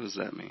 What does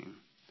that mean?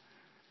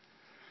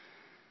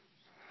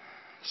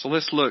 So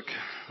let's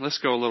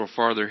go a little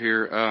farther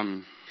here. Let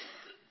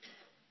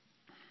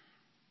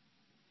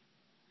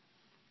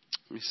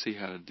me see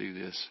how to do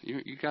this.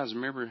 You guys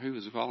remember who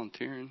was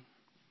volunteering?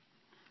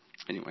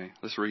 Anyway,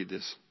 let's read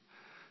this.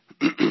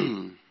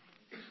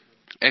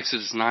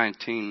 Exodus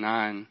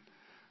 19:9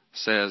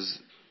 says,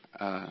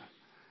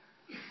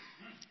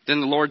 Then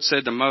the Lord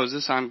said to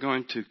Moses, I'm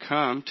going to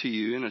come to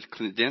you in a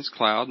dense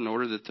cloud in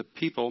order that the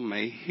people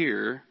may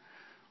hear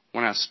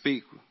when I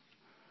speak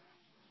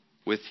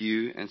with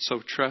you and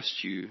so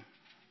trust you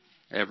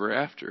ever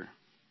after.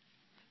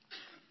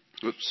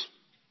 Oops.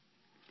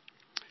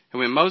 And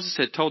when Moses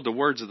had told the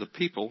words of the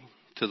people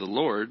to the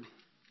Lord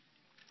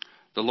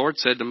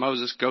said to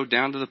Moses, go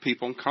down to the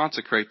people and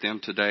consecrate them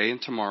today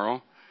and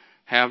tomorrow.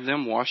 Have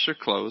them wash their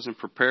clothes and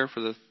prepare for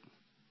the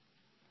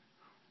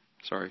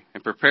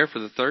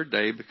third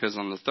day, because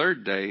on the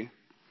third day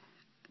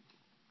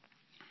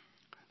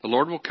the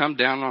Lord will come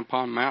down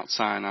upon Mount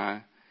Sinai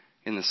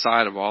in the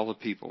sight of all the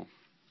people.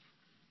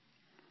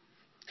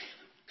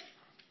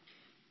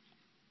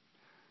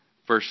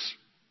 Verse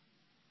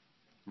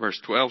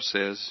 12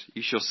 says,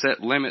 you shall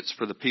set limits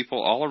for the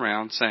people all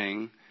around,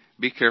 saying,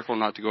 be careful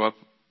not to go up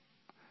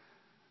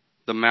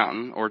the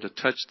mountain or to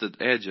touch the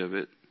edge of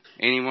it.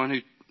 Anyone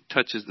who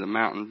touches the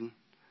mountain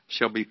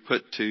shall be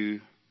put to...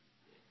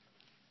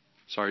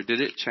 Sorry, did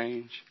it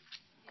change?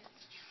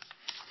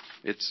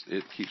 It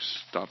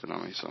keeps stopping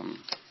on me.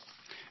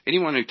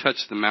 Anyone who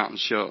touches the mountain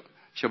shall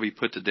be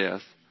put to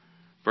death.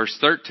 Verse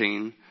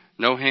 13,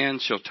 no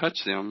hand shall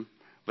touch them,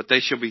 but they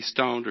shall be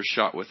stoned or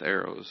shot with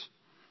arrows.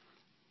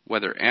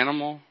 Whether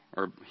animal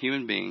or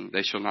human being,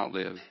 they shall not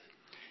live.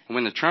 And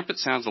when the trumpet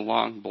sounds a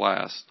long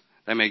blast,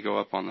 they may go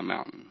up on the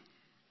mountain.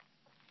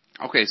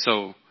 Okay,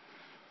 so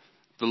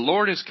the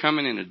Lord is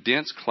coming in a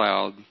dense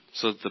cloud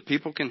so that the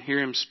people can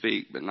hear him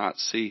speak but not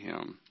see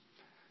him,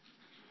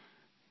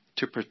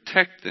 to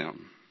protect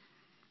them.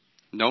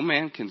 No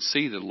man can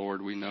see the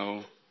Lord, we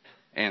know,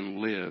 and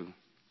live.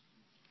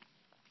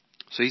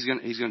 So he's going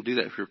to do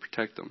that to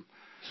protect them.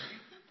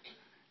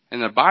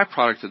 And the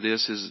byproduct of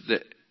this is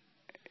that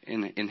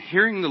in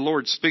hearing the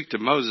Lord speak to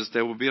Moses,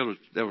 they will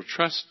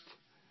trust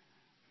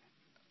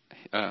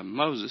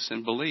Moses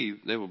and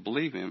believe. They will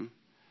believe him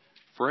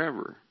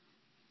forever.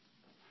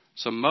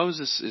 So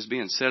Moses is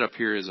being set up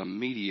here as a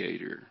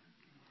mediator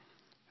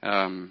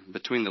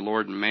between the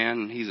Lord and man,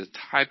 and he's a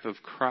type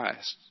of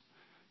Christ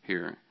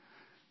here.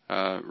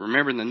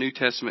 Remember in the New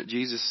Testament,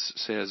 Jesus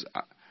says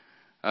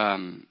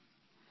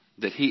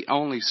that he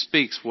only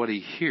speaks what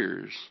he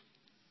hears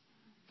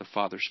the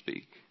Father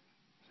speak.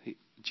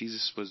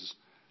 Jesus was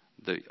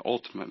the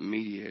ultimate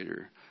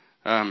mediator.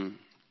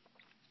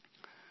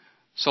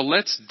 So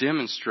let's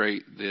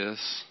demonstrate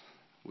this.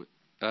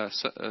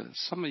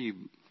 Some of you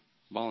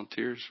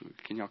volunteers,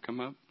 can y'all come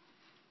up?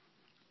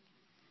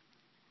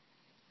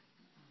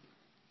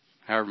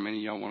 However many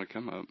of y'all want to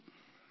come up.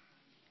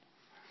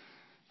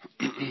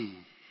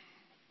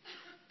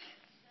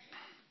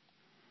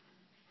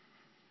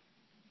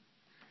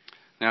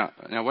 Now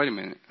wait a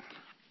minute.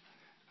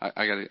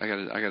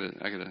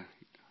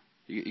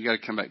 You gotta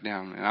come back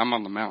down, man. I'm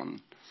on the mountain.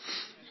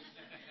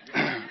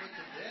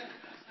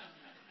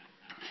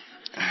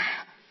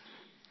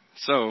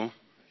 So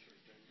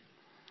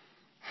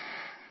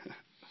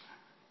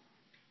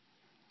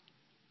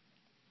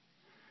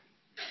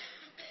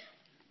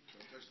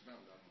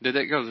did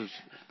that go? Can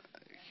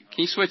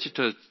you switch it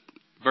to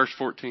verse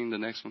 14, the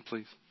next one,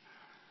 please?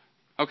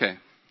 Okay.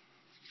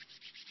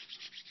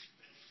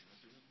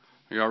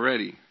 Are y'all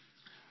ready?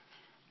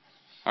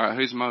 All right,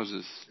 who's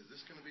Moses? Is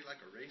this going to be like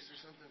a race or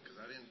something? Because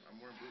I'm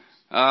wearing boots.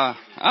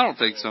 I don't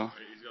think so.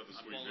 He's got the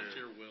sweet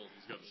beard. Will.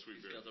 He's got the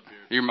sweet beard.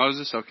 You're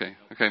Moses? Okay,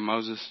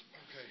 Moses.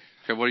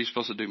 Okay, what are you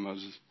supposed to do,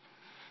 Moses?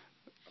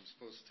 I'm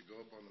supposed to go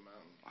up on the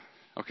mountain.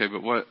 Okay, but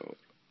what?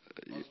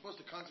 I'm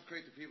supposed to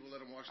consecrate the people, let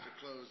them wash their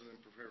clothes, and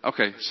then prepare.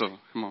 Okay, so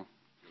come on.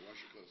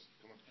 Wash your clothes.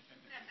 Come on.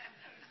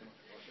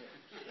 Wash it.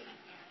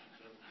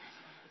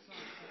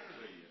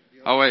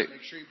 Oh wait.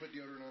 Make sure you put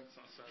deodorant on.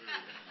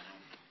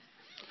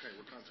 Okay,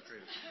 we're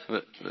consecrated.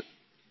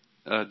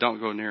 Don't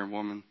go near a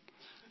woman.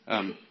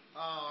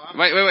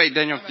 Wait,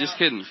 Daniel. Just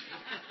kidding.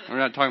 We're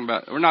not talking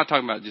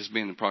about just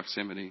being in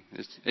proximity.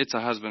 It's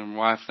a husband and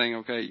wife thing.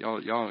 Okay,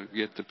 y'all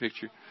get the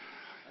picture.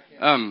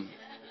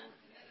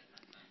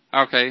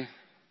 Okay.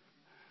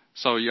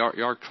 So y'all ready?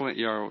 We're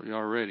good.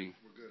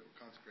 We're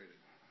consecrated.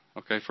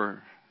 Okay.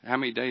 For how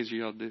many days are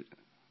y'all doing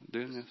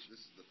this? This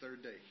is the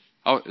third day.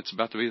 Oh, it's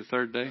about to be the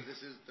third day?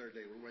 This is the third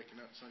day. We're waking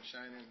up, sun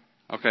shining.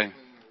 Okay.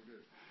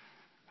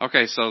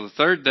 Okay, so the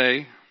third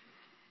day,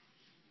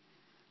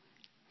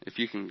 if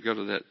you can go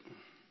to that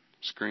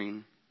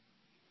screen,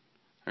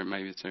 or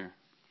maybe it's there.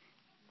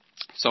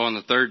 So on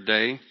the third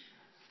day,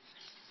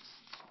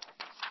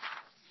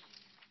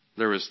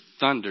 there was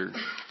thunder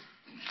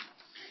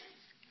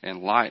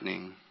and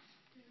lightning,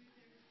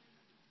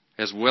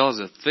 as well as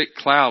a thick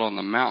cloud on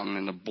the mountain,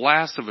 and the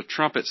blast of a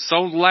trumpet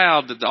so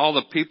loud that all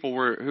the people who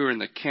were in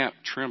the camp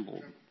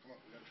trembled.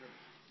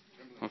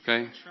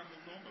 Okay?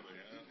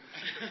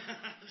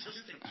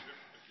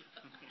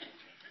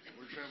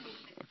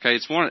 Okay,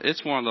 it's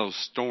one of those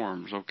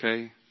storms,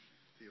 okay?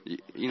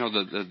 You know,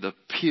 the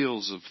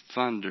peals of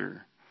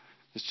thunder.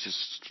 It's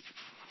just...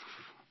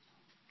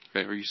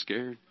 Okay, are you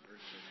scared?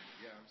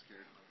 Yeah, I'm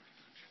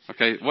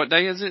scared. Okay, what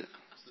day is it?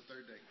 It's the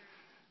third day.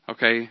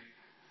 Okay,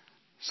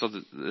 so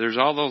there's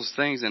all those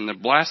things, and the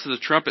blast of the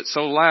trumpet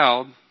so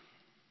loud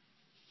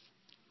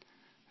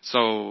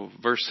So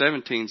verse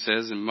 17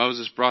 says, and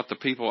Moses brought the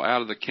people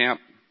out of the camp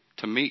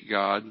to meet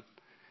God,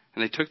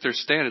 and they took their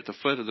stand at the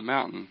foot of the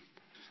mountain.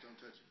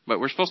 But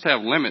we're supposed to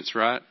have limits,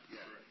 right?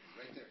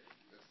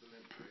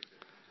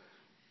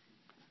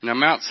 Now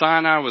Mount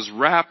Sinai was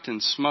wrapped in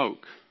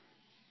smoke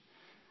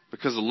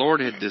because the Lord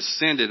had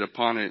descended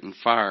upon it in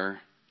fire,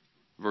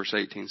 verse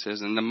 18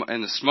 says, and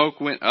the smoke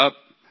went up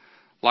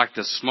like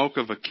the smoke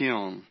of a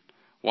kiln,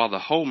 while the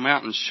whole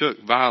mountain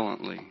shook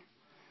violently.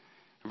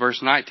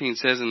 Verse 19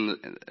 says, and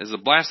as the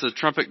blast of the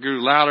trumpet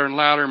grew louder and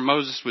louder,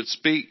 Moses would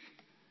speak,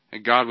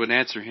 and God would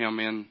answer him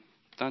in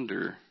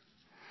thunder.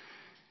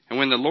 And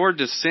when the Lord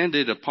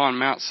descended upon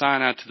Mount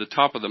Sinai to the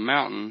top of the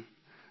mountain,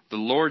 the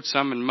Lord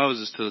summoned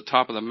Moses to the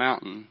top of the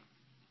mountain,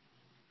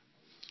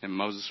 and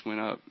Moses went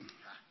up.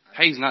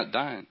 Hey, he's not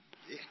dying.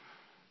 Yeah.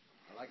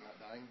 I like not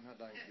dying. Not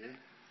dying is good.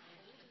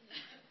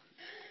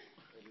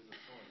 It is a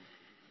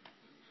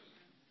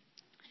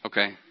fun.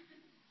 Okay.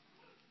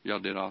 Y'all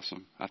did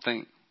awesome. I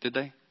think. Did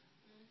they?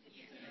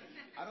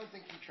 I don't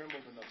think he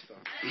trembled enough stuff.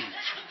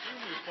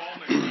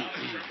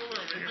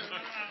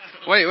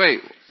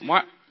 Wait.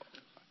 What?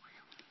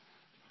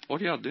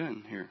 What are y'all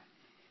doing here?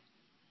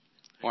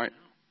 Why?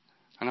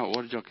 I know.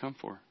 What did y'all come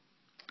for?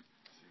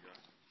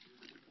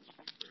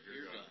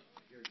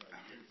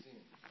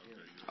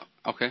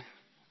 Okay.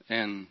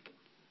 And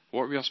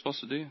what were y'all supposed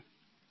to do?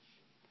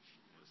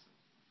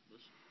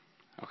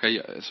 Okay.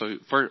 So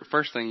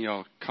first thing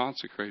y'all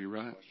consecrated,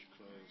 right?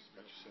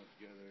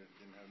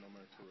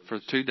 For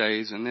 2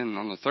 days, and then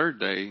on the third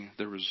day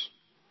there was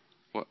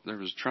a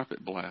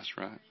trumpet blast,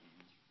 right?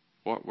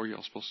 What were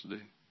y'all supposed to do? On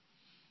the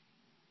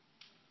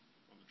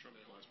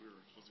trumpet blast, we were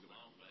supposed to go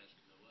out.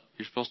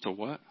 You're supposed to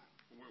what?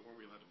 Weren't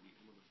we allowed to meet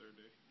him on the third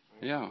day?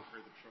 Yeah.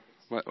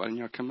 Why didn't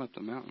y'all come up the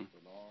mountain?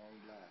 Long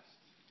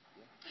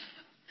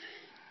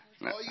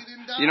blast. Oh, you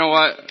didn't die. You know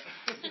what?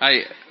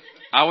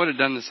 I would have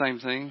done the same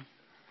thing.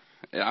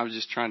 I was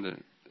just trying to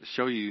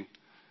show you.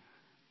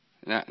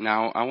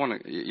 Now I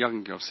want to. Y'all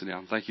can go sit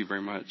down. Thank you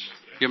very much.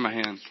 Give him a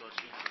hand.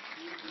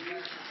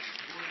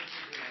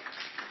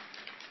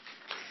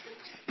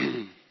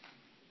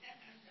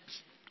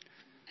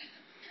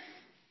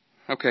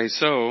 Okay,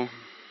 so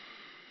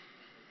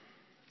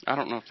I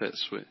don't know if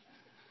that's what.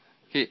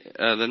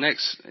 The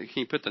next, can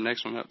you put the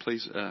next one up,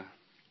 please? So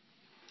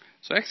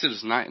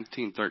Exodus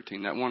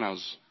 19:13. That one I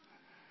was.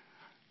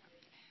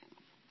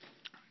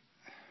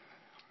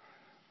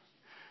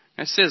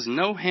 It says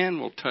no hand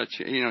will touch.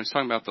 You know, it's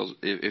talking about those.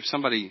 If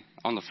somebody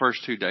on the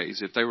first 2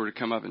 days, if they were to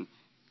come up and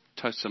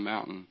touch the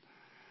mountain,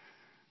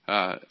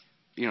 they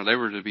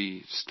were to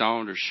be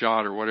stoned or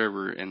shot or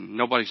whatever, and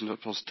nobody's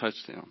supposed to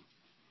touch them.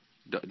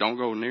 Don't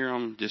go near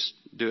them. Just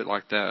do it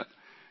like that,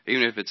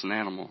 even if it's an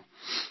animal.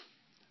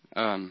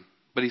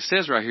 But he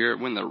says right here,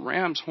 when the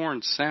ram's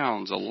horn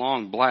sounds a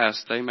long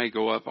blast, they may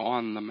go up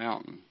on the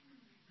mountain.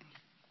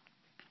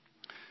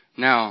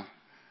 Now,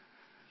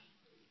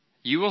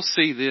 you will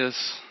see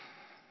this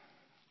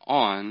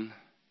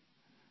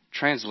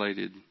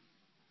translated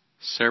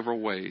several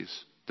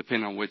ways,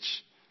 depending on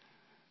which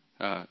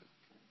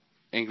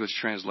English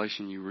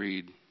translation you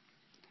read.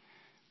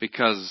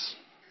 Because,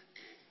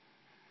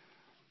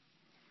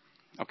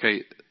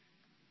 okay,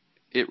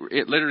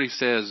 it literally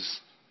says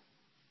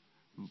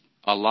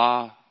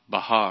Allah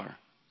Bahar.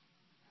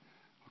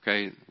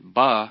 Okay,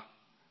 Ba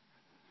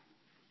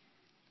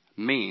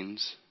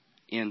means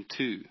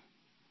into,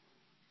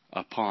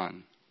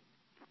 upon.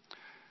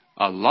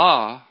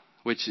 Allah,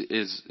 which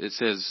is, it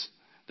says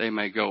they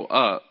may go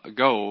up.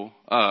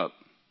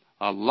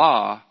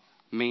 Allah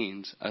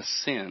means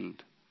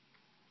ascend.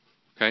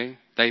 Okay,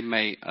 they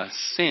may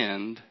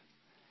ascend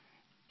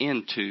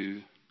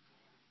into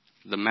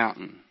the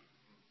mountain.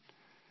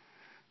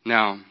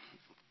 Now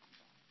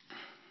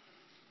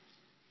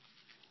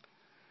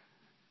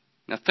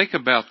think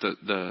about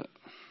the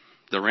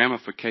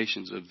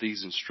ramifications of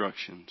these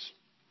instructions.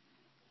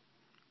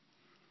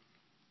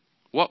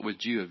 What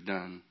would you have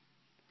done?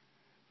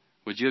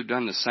 Would you have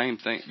done the same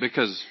thing?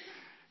 Because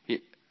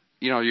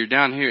you're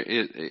down here.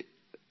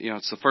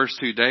 It's the first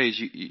 2 days.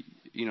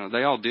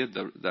 They all did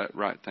that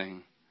right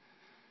thing.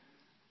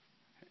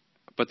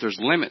 But there's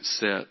limits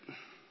set,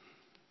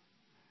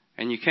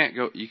 and you can't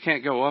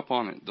go up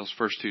on it those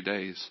first 2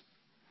 days.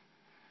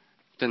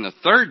 Then the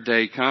third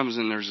day comes,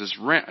 and there's this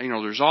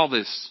there's all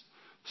this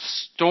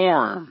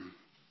storm,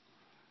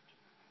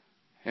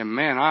 and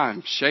man,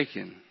 I'm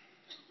shaking.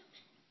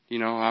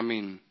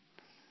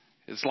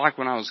 It's like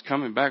when I was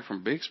coming back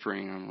from Big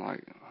Spring. I'm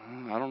like,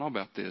 I don't know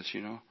about this,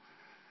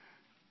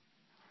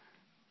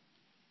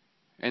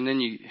 And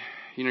then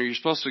you're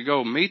supposed to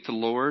go meet the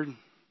Lord,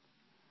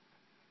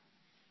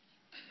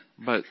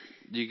 but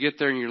you get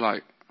there and you're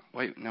like,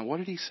 wait, now what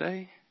did he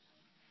say?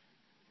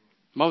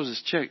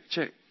 Moses, check.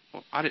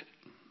 Well,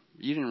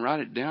 you didn't write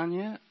it down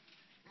yet?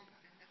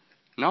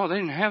 No, they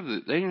didn't have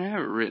it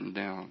written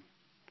down.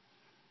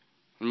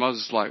 And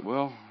Moses is like,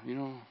 well,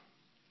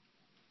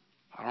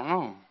 I don't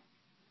know.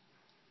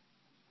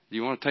 Do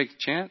you want to take a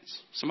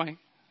chance?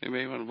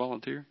 Anybody want to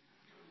volunteer?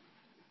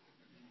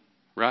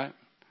 Right?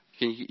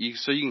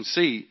 So you can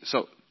see.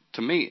 So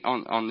to me,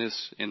 on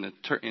this, in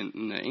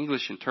the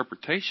English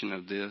interpretation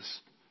of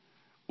this,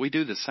 we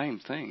do the same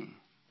thing.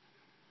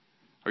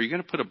 Are you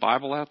going to put a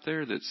Bible out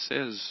there that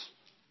says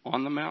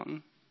on the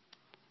mountain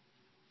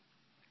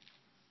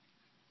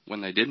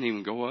when they didn't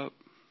even go up?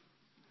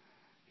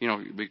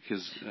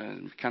 Because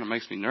it kind of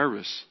makes me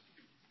nervous.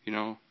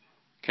 Can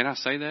I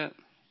say that?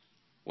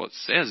 Well, it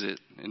says it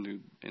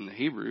in the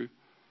Hebrew.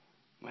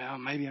 Well,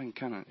 maybe I can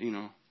kind of,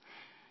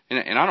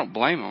 and I don't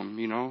blame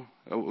them.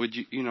 Would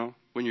you,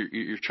 when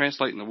you're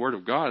translating the Word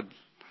of God,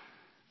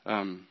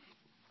 and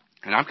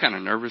I'm kind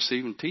of nervous to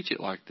even teach it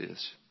like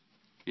this.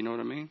 You know what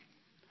I mean?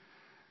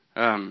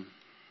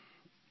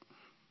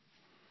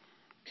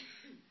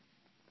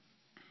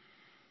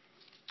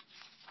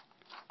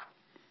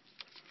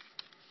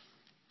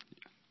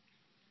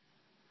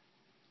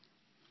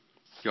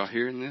 Y'all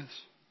hearing this?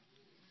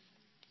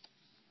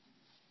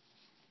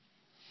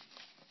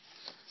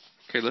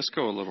 Okay, let's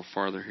go a little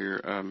farther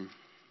here.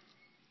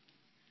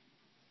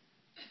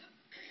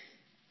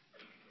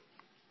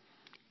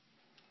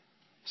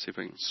 See if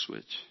I can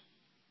switch.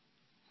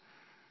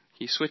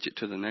 Can you switch it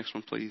to the next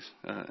one, please?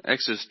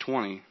 Exodus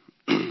 20,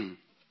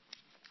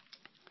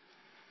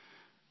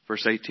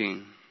 verse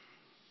 18.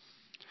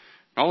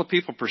 All the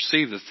people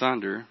perceived the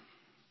thunder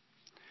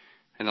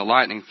and the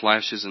lightning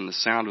flashes and the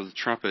sound of the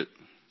trumpet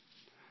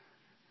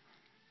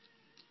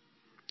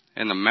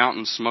and the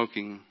mountain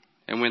smoking.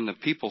 And when the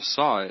people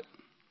saw it,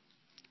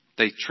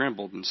 they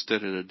trembled and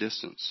stood at a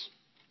distance.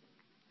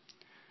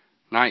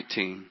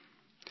 19.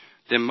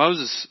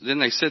 Then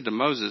they said to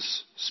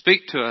Moses,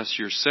 "Speak to us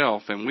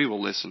yourself, and we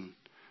will listen.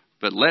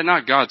 But let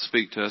not God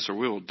speak to us, or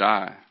we will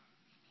die."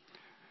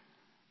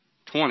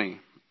 20.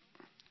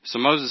 So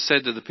Moses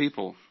said to the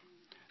people,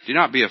 "Do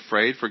not be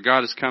afraid, for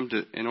God has come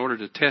in order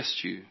to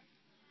test you,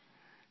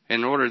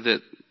 in order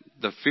that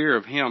the fear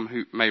of him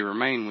who may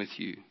remain with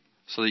you,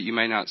 so that you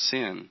may not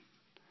sin."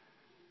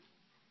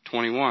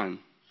 21.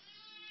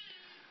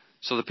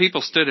 So the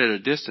people stood at a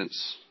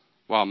distance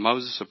while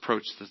Moses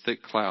approached the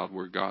thick cloud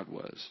where God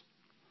was.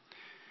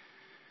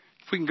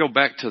 If we can go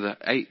back to the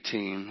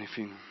 18,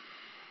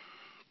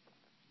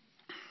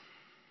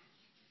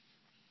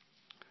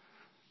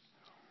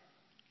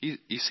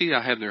 you see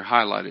I have there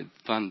highlighted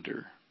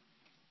thunder.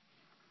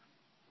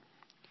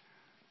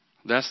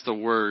 That's the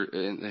word,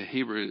 in the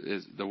Hebrew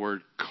is the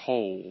word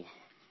kol.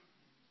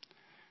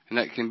 And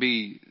that can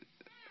be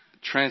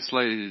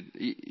translated,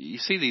 you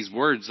see these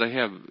words, they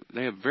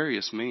have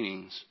various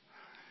meanings.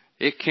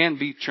 It can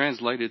be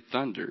translated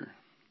thunder,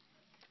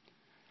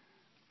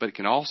 but it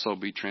can also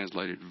be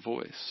translated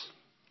voice.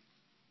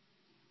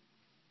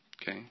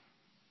 Okay?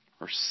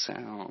 Or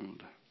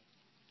sound.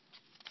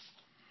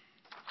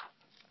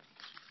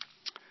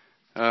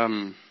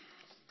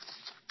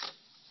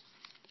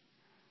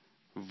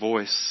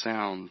 Voice,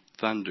 sound,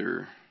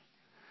 thunder.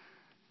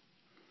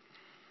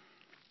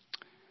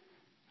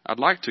 I'd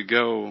like to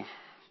go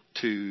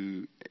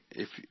to,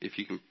 if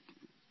you can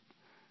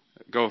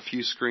go a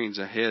few screens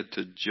ahead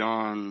to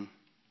John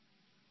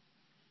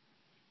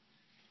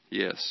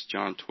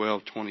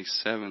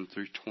 12:27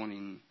 through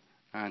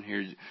 29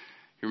 here. You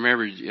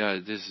remember,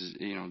 this is,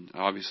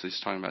 obviously it's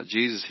talking about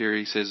Jesus here.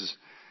 He says,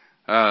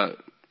 "And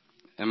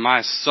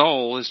my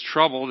soul is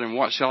troubled, and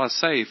what shall I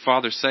say?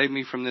 Father, save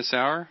me from this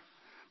hour?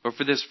 But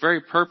for this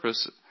very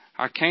purpose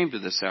I came to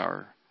this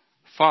hour.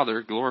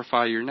 Father,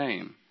 glorify your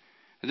name."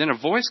 And then a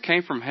voice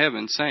came from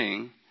heaven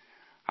saying,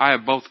 "I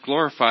have both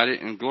glorified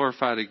it and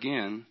glorified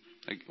again.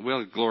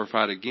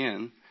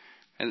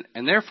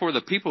 And therefore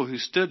the people who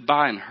stood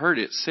by and heard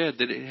it said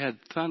that it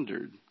had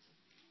thundered.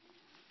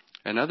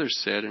 And others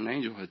said an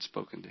angel had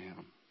spoken to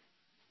him."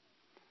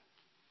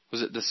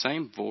 Was it the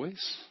same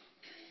voice?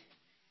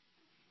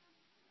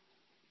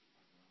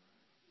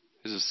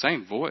 It was the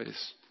same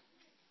voice,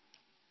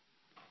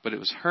 but it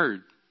was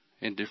heard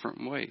in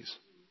different ways.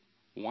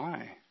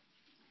 Why?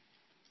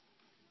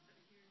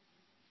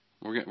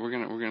 We're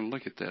gonna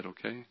look at that,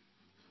 okay?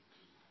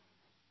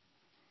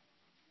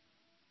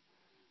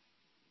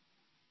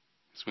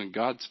 It's when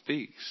God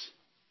speaks,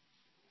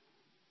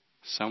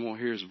 some will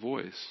hear his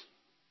voice,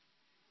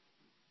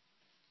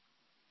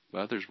 but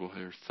others will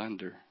hear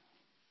thunder.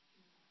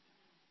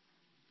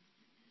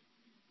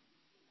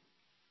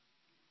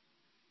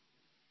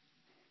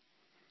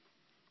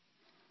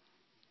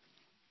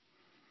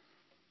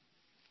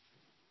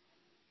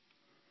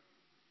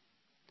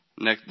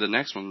 The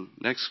next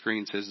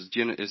screen says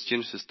it's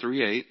Genesis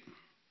 3:8.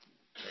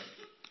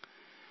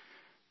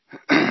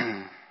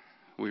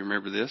 We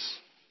remember this,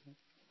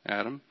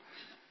 Adam.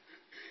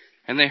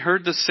 "And they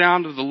heard the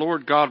sound of the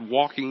Lord God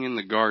walking in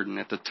the garden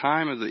at the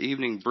time of the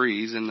evening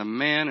breeze, and the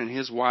man and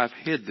his wife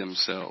hid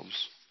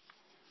themselves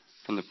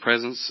from the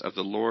presence of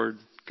the Lord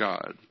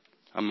God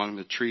among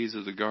the trees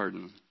of the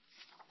garden."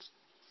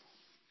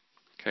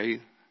 Okay.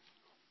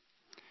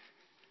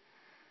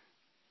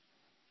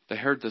 They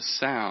heard the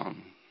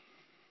sound,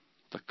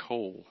 the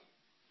kol.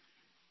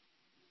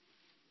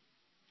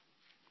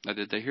 Now,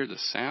 did they hear the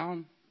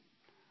sound?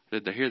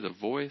 Did they hear the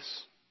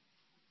voice?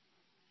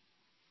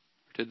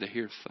 Or did they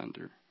hear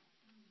thunder?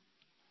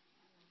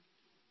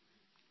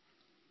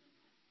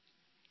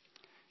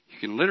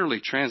 can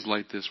literally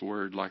translate this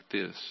word like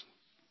this.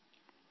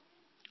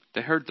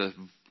 They heard the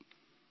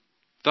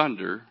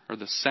thunder or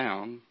the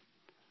sound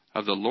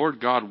of the Lord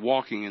God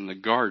walking in the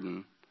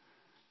garden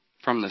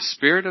from the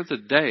spirit of the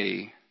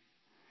day,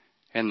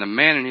 and the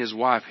man and his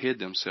wife hid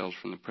themselves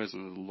from the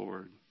presence of the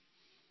Lord.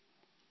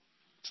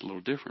 It's a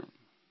little different.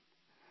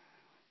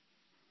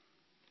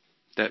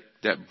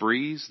 That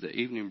breeze, the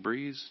evening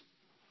breeze,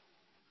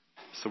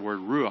 it's the word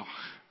ruach.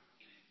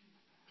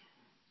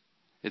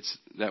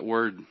 That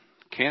word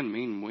can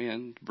mean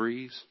wind,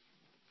 breeze.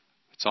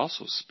 It's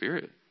also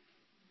spirit.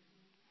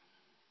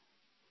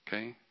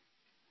 Okay?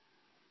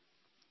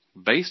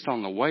 Based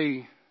on the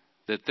way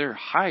that they're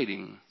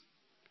hiding,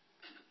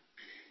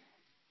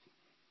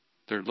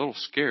 they're a little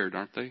scared,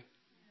 aren't they?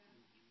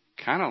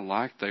 Kind of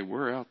like they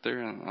were out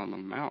there on the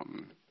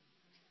mountain.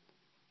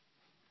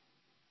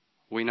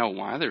 We know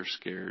why they're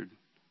scared.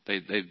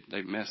 They've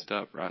messed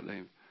up, right?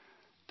 They've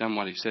done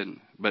what he said.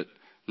 But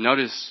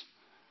notice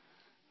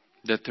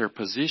that their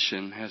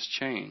position has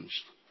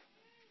changed.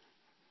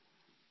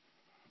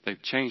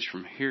 They've changed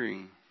from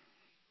hearing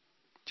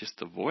just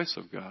the voice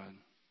of God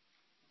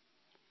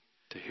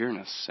to hearing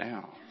a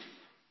sound.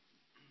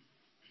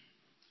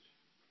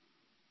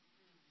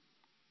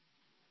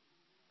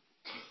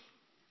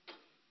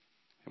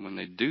 And when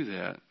they do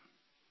that,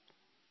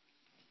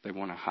 they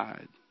want to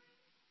hide.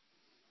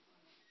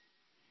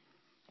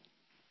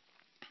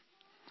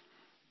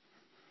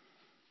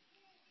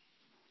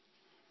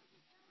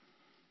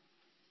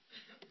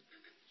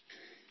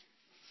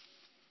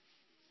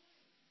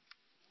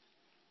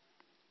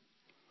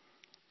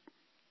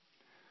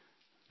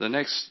 The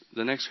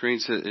next screen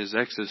is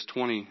Exodus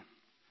 20,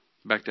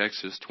 back to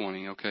Exodus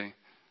 20, okay?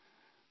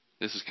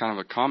 This is kind of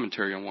a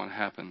commentary on what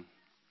happened.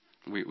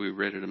 We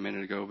read it a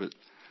minute ago, but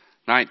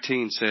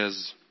 19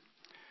 says,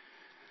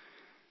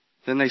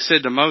 Then they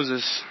said to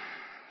Moses,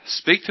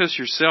 Speak to us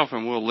yourself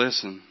and we'll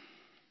listen,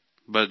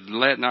 but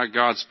let not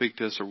God speak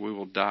to us or we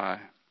will die.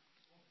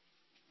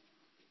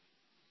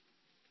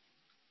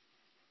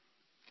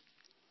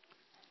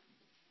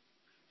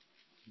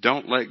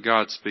 Don't let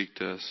God speak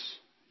to us.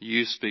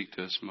 You speak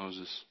to us,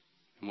 Moses,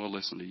 and we'll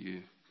listen to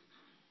you.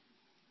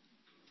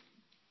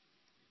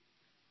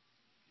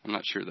 I'm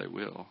not sure they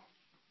will.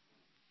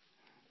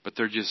 But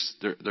they're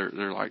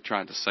like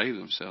trying to save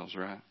themselves,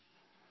 right?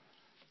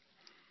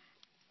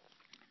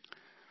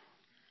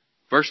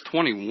 Verse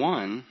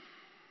 21,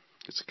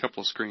 it's a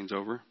couple of screens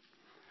over.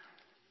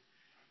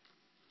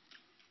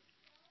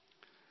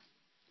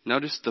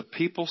 Notice the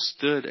people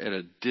stood at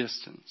a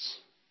distance.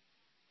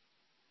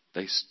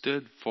 They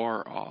stood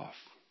far off.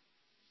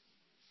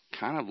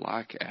 Kind of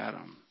like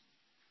Adam.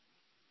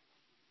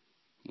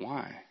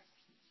 Why?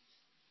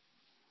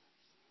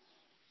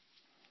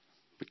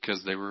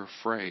 Because they were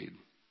afraid.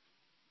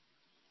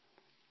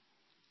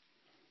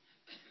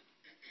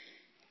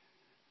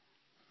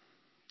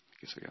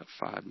 I guess I got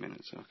 5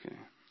 minutes, okay.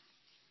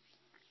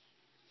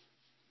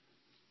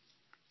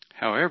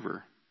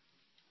 However,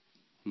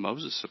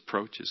 Moses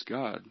approaches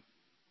God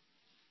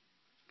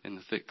in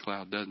the thick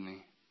cloud, doesn't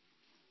he?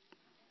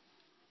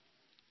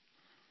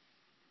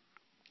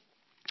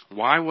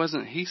 Why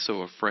wasn't he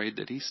so afraid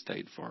that he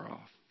stayed far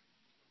off?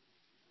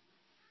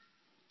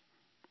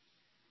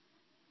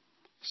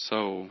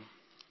 So,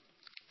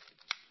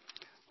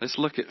 let's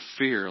look at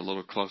fear a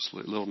little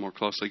more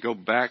closely. Go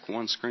back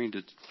one screen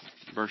to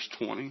verse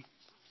 20.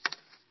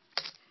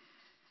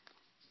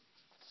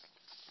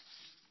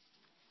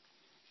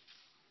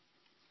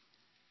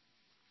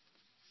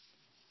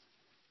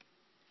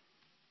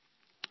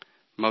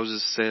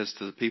 Moses says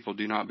to the people,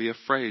 Do not be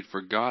afraid,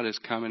 for God has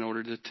come in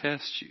order to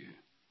test you,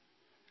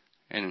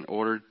 and in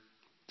order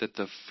that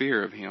the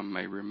fear of him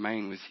may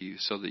remain with you,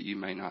 so that you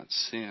may not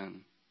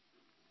sin.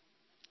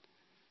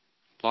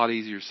 A lot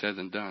easier said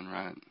than done,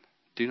 right?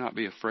 Do not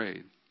be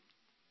afraid.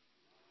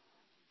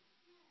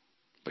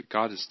 But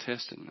God is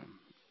testing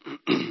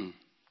them.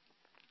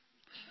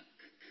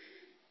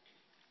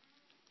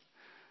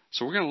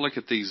 So we're going to look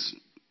at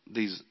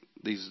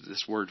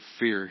this word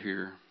fear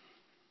here.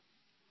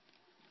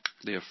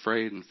 The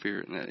afraid and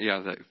fear.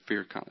 Yeah, that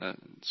fear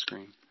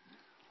screen.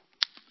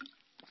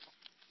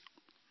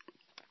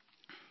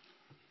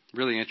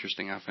 Really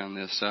interesting, I found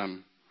this.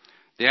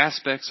 The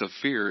aspects of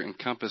fear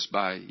encompassed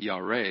by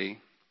Yareh,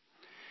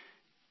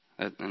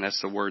 and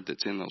that's the word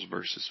that's in those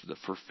verses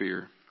for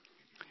fear,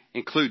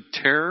 include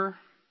terror,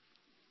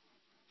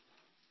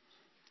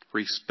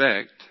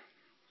 respect,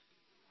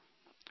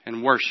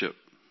 and worship.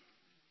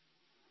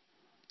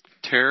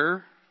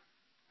 Terror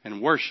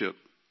and worship,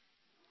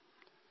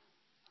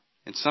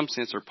 in some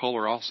sense, are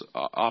polar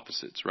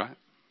opposites, right?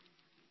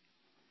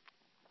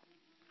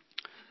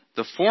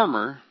 The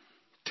former,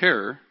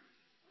 terror,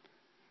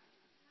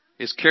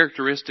 is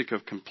characteristic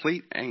of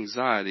complete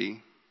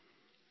anxiety,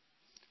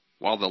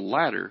 while the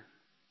latter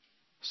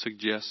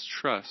suggests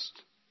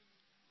trust.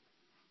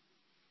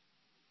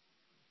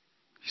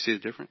 You see the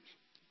difference?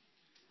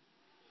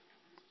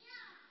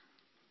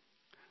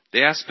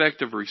 The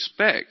aspect of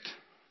respect,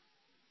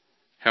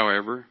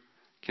 however,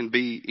 can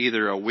be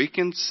either a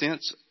weakened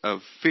sense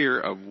of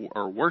fear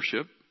or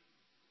worship.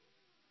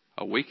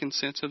 A weakened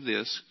sense of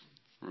this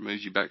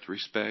removes you back to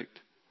respect.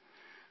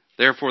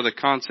 Therefore, the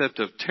concept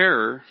of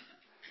terror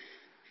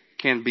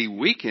can be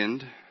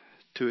weakened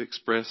to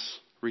express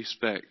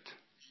respect,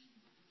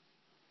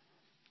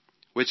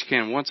 which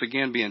can once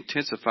again be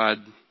intensified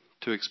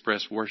to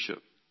express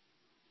worship.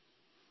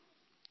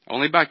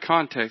 Only by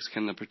context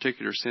can the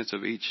particular sense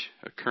of each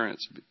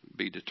occurrence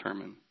be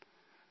determined.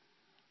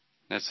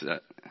 That's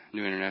that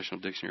New International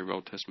Dictionary of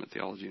Old Testament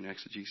Theology and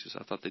Exegesis.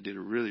 I thought they did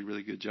a really,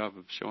 really good job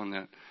of showing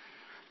that.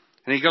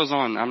 And he goes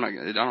on. I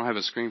don't have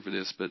a screen for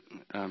this, but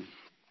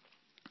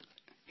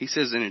he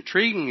says an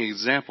intriguing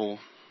example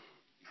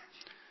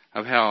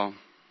of how.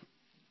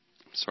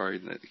 Sorry,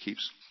 that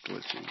keeps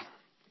glitching.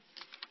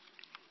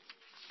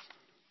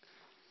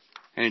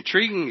 An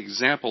intriguing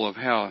example of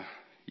how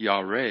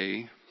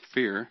Yahweh,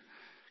 fear,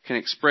 can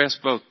express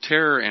both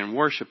terror and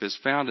worship is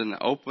found in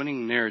the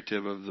opening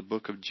narrative of the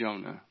book of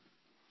Jonah.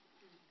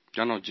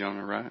 Y'all know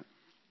Jonah, right?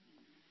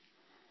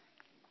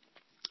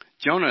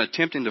 Jonah,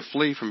 attempting to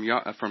flee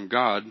from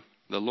God,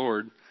 the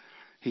Lord,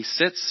 he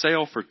sets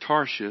sail for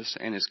Tarshish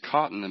and is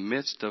caught in the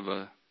midst of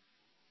a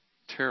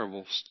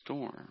terrible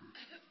storm.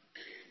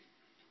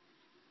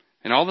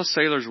 And all the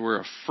sailors were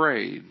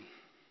afraid,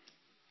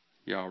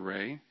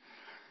 Yahweh.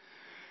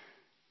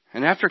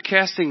 And after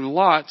casting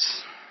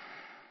lots,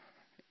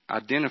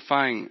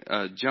 identifying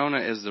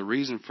Jonah as the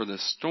reason for the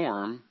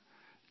storm,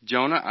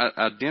 Jonah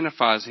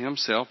identifies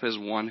himself as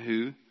one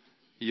who,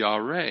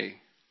 Yahweh,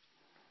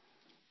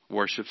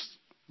 worships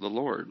the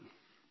Lord.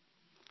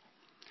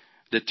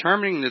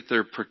 Determining that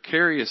their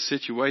precarious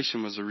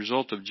situation was a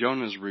result of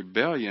Jonah's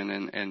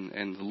rebellion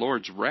and the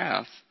Lord's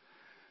wrath,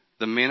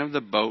 the men of the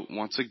boat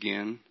once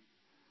again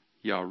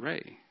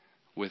Yahweh,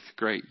 with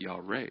great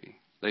Yahweh.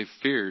 They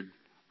feared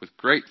with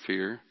great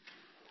fear.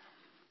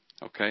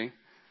 Okay?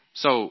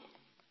 So,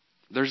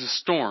 there's a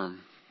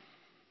storm.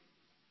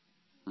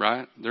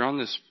 Right? They're on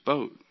this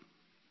boat.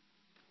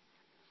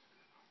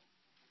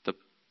 The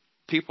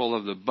people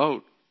of the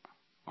boat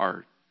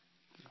are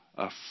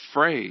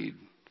afraid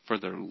for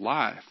their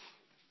life.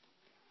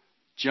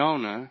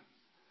 Jonah,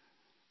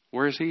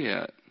 where's he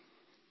at?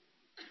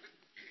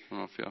 I don't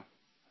know if I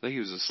think he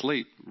was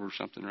asleep or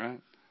something,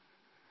 right?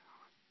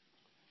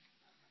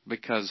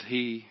 Because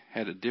he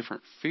had a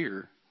different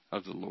fear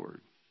of the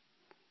Lord,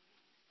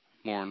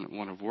 more than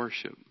one of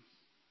worship.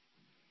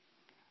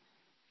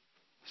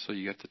 So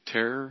you got the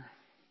terror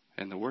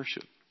and the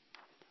worship.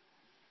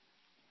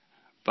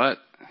 But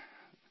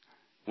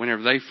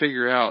whenever they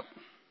figure out,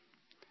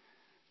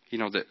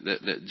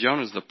 that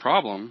Jonah's the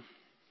problem,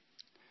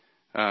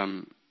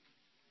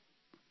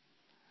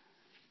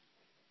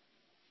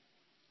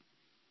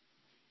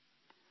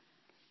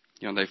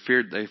 they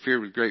feared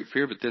with great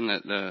fear. But then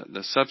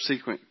the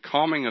subsequent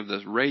calming of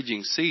the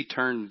raging sea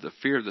turned the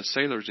fear of the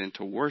sailors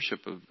into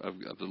worship of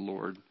the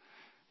Lord.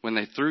 When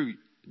they threw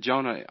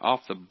Jonah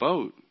off the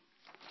boat,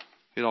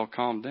 it all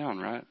calmed down,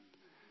 right?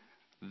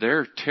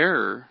 Their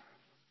terror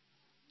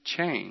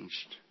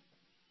changed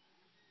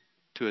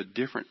to a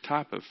different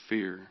type of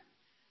fear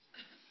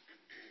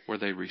where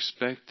they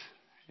respect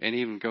and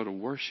even go to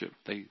worship.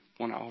 They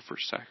want to offer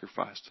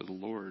sacrifice to the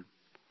Lord.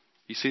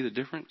 You see the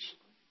difference?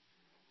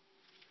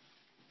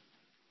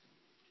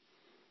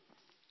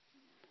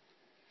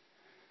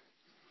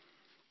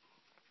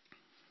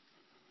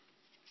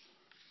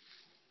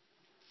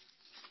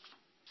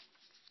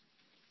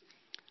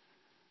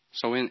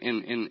 So I'm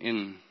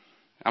going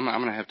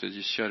to have to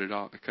just cut it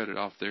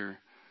off there.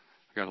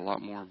 I got a lot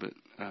more, but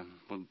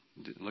we'll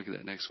look at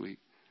that next week.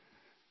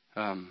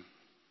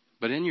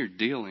 But in your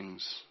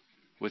dealings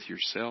with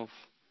yourself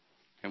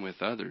and with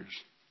others,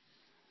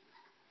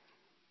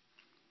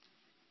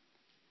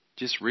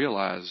 just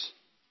realize,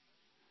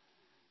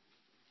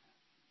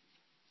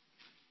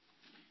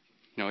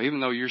 even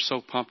though you're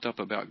so pumped up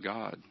about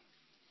God,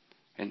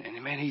 and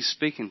man, He's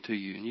speaking to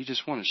you, and you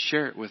just want to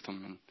share it with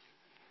them,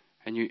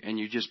 and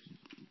you just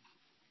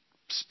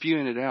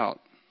spewing it out,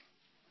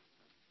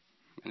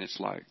 and it's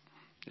like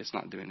it's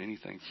not doing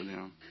anything for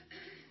them.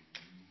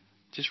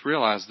 Just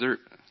realize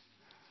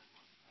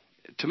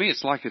to me,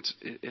 it's like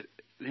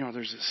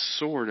there's this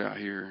sword out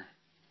here,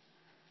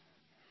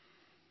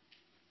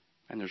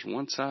 and there's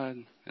one side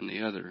and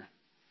the other,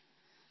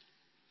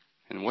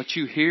 and what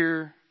you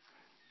hear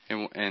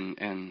and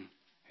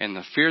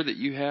the fear that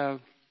you have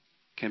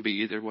can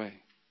be either way,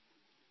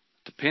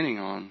 depending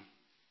on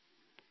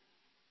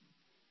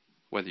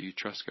whether you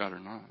trust God or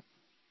not.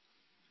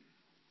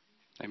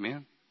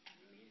 Amen?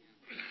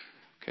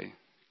 Okay.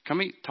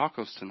 Come eat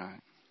tacos tonight.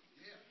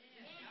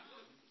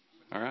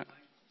 All right?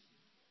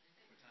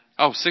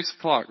 Oh, 6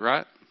 o'clock,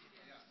 right?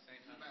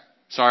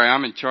 Sorry,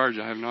 I'm in charge.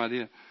 I have no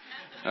idea.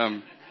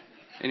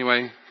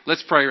 Anyway,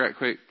 let's pray right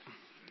quick.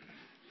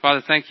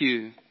 Father, thank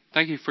you.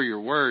 Thank you for your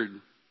word.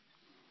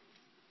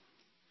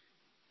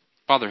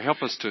 Father,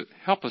 help us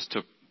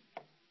to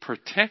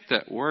protect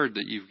that word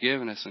that you've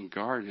given us and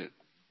guard it.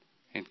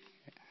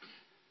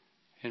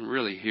 And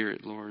really hear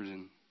it, Lord,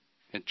 and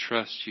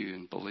trust you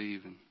and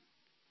believe.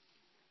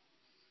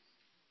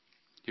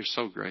 You're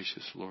so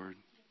gracious, Lord.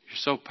 You're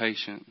so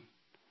patient.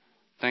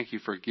 Thank you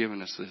for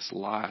giving us this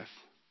life,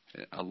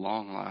 a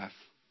long life,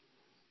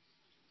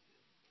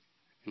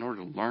 in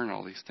order to learn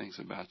all these things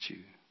about you.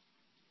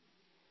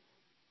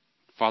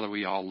 Father,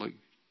 we all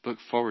look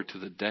forward to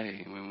the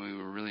day when we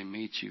will really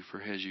meet you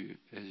as you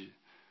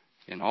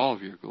in all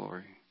of your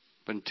glory.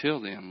 But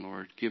until then,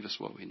 Lord, give us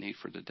what we need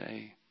for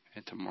today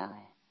and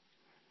tomorrow.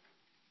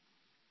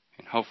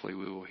 And hopefully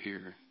we will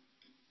hear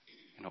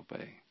and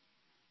obey.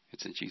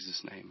 It's in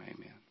Jesus' name,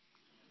 amen.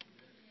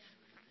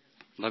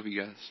 Love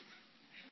you guys.